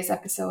end today's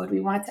episode, we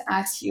wanted to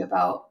ask you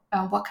about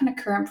what kind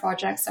of current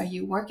projects are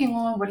you working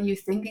on? What are you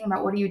thinking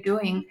about? What are you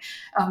doing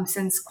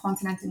since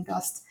Continent in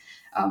Dust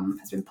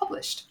has been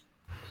published?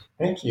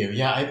 Thank you.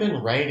 Yeah, I've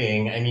been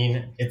writing. I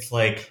mean,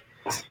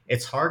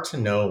 it's hard to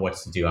know what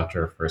to do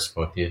after a first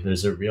book.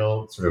 There's a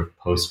real sort of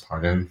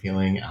postpartum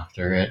feeling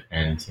after it.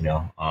 And,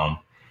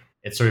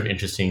 it's sort of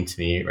interesting to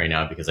me right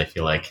now because I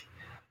feel like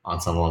on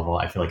some level,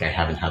 I feel like I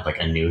haven't had like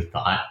a new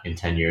thought in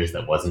 10 years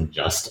that wasn't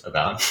just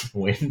about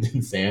wind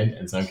and sand.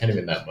 And so I'm kind of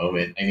in that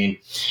moment. I mean,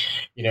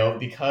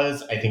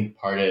 because I think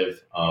part of,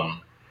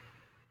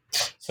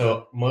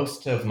 so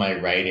most of my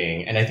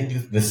writing, and I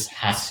think this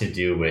has to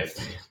do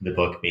with the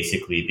book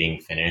basically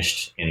being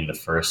finished in the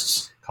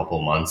first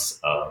couple months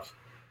of,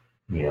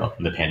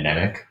 the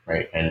pandemic,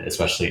 right? And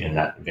especially in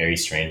that very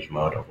strange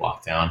mode of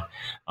lockdown.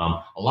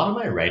 A lot of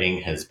my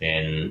writing has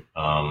been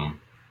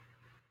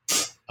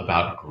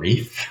about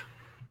grief.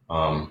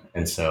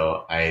 And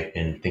so I've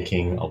been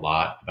thinking a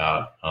lot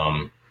about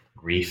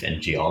grief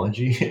and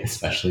geology,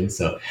 especially.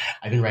 So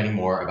I've been writing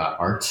more about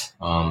art,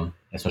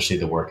 especially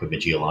the work of a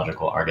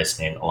geological artist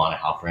named Ilana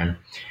Halperin,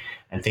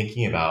 and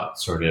thinking about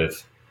sort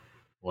of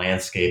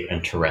landscape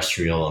and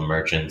terrestrial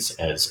emergence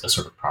as a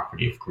sort of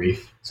property of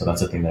grief. So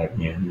that's the thing that I've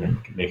been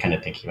kind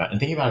of thinking about, and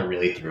thinking about it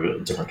really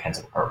through different kinds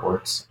of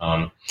artworks.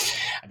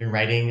 I've been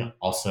writing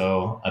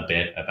also a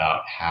bit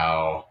about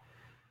how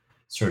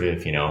sort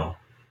of,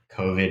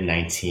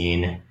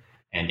 COVID-19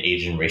 and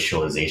Asian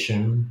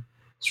racialization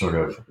sort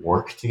of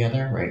work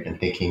together, right?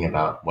 And thinking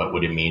about what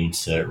would it mean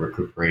to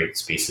recuperate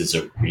spaces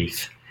of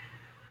grief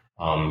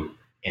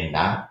in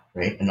that,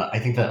 right? And I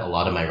think that a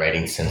lot of my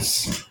writing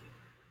since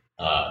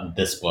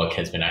this book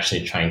has been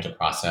actually trying to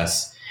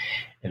process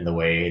in the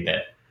way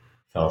that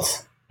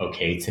felt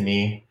okay to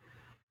me,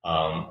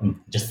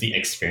 just the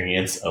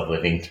experience of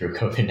living through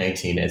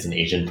COVID-19 as an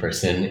Asian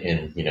person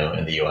in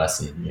the US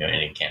and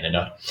in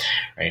Canada,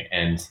 right?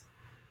 And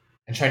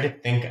I'm trying to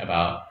think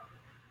about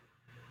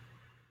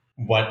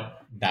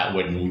what that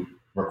would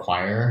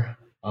require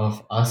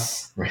of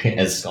us, right,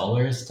 as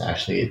scholars, to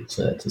actually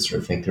to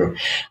sort of think through,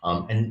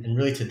 and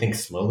really to think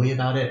slowly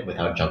about it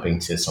without jumping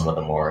to some of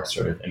the more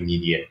sort of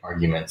immediate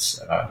arguments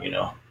about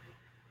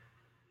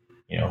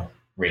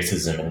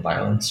racism and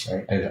violence,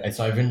 right?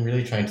 So I've been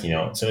really trying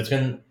to so it's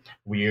been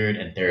weird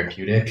and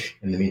therapeutic.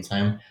 In the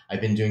meantime,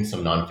 I've been doing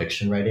some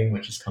nonfiction writing,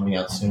 which is coming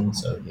out soon.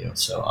 So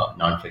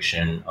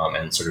nonfiction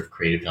and sort of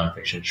creative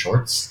nonfiction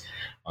shorts,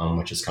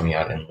 which is coming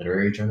out in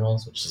literary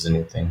journals, which is a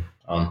new thing.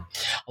 A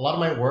lot of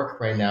my work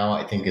right now,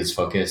 I think, is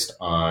focused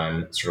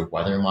on sort of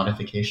weather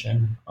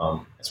modification,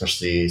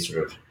 especially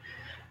sort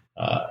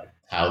of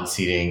cloud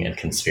seeding and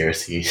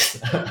conspiracies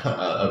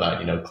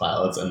about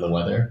clouds and the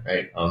weather,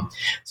 right?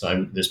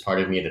 So there's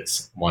part of me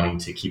that's wanting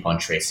to keep on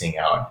tracing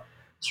out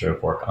sort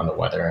of work on the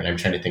weather, and I'm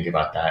trying to think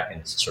about that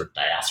in sort of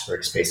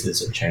diasporic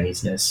spaces of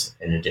Chineseness,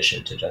 in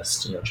addition to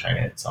just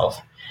China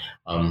itself.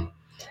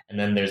 And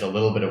then there's a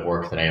little bit of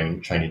work that I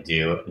am trying to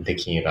do in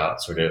thinking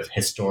about sort of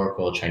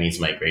historical Chinese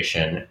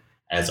migration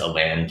as a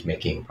land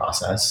making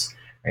process,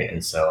 right?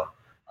 And so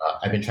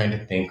I've been trying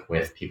to think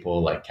with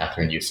people like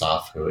Catherine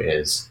Yusof, who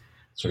is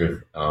sort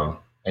of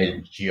a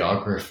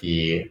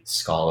geography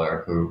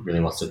scholar who really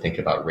wants to think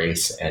about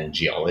race and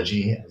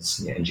geology as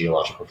and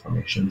geological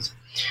formations.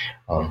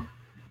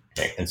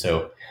 Okay. And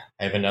so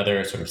I have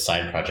another sort of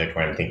side project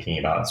where I'm thinking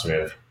about sort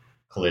of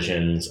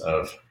collisions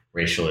of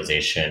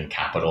racialization,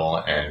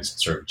 capital, and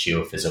sort of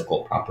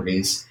geophysical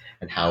properties,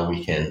 and how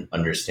we can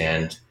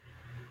understand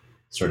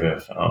sort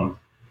of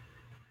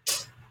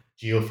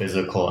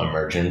geophysical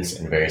emergence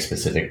in very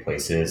specific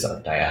places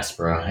of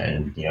diaspora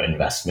and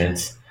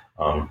investment,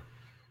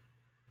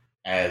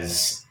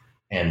 as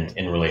and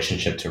in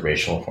relationship to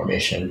racial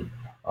formation,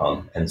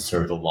 and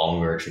sort of the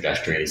longer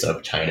trajectories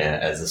of China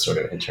as a sort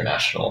of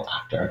international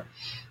actor.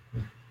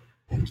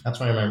 That's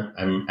where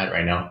I'm at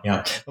right now.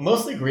 Yeah, but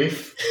mostly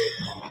grief.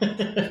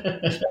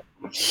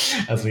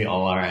 as we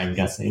all are, I'm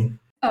guessing.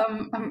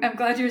 I'm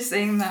glad you're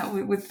saying that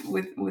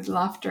with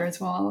laughter as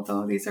well,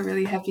 although these are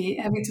really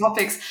heavy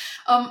topics.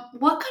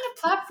 What kind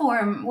of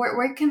platform,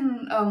 where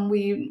can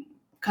we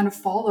kind of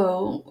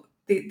follow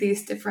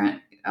these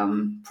different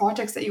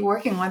projects that you're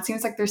working on? It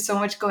seems like there's so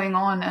much going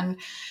on, and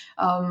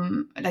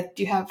like,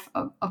 do you have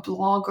a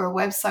blog or a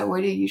website?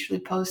 Where do you usually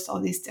post all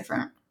these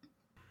different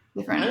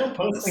I don't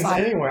post things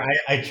anywhere.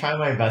 I try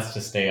my best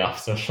to stay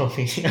off social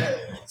media.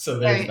 So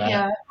there's that.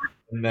 Yeah.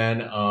 And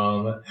then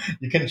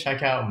you can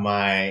check out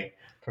my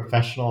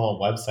professional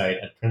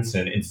website at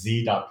Princeton. It's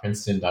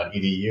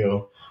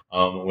z.princeton.edu,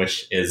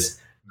 which is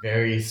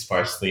very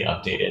sparsely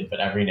updated, but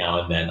every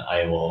now and then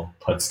I will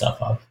put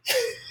stuff up.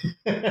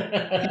 But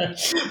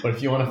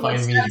if you want to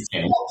find me, you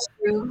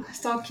can.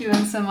 Stalk you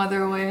in some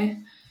other way.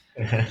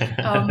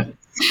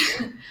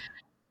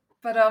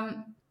 But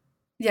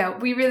yeah,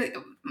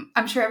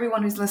 I'm sure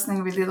everyone who's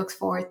listening really looks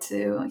forward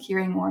to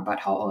hearing more about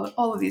how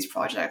all of these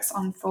projects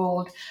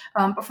unfold.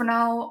 But for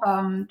now,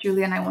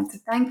 Julian, I want to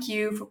thank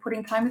you for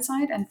putting time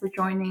aside and for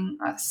joining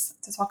us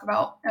to talk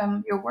about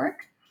your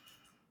work.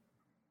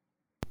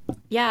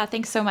 Yeah,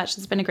 thanks so much.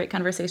 It's been a great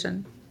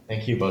conversation.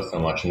 Thank you both so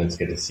much, and it's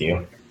good to see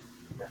you.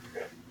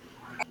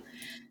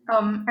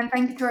 And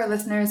thank you to our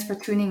listeners for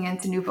tuning in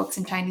to New Books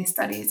in Chinese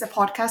Studies, a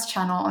podcast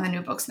channel on the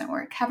New Books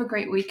Network. Have a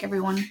great week,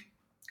 everyone.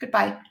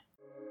 Goodbye.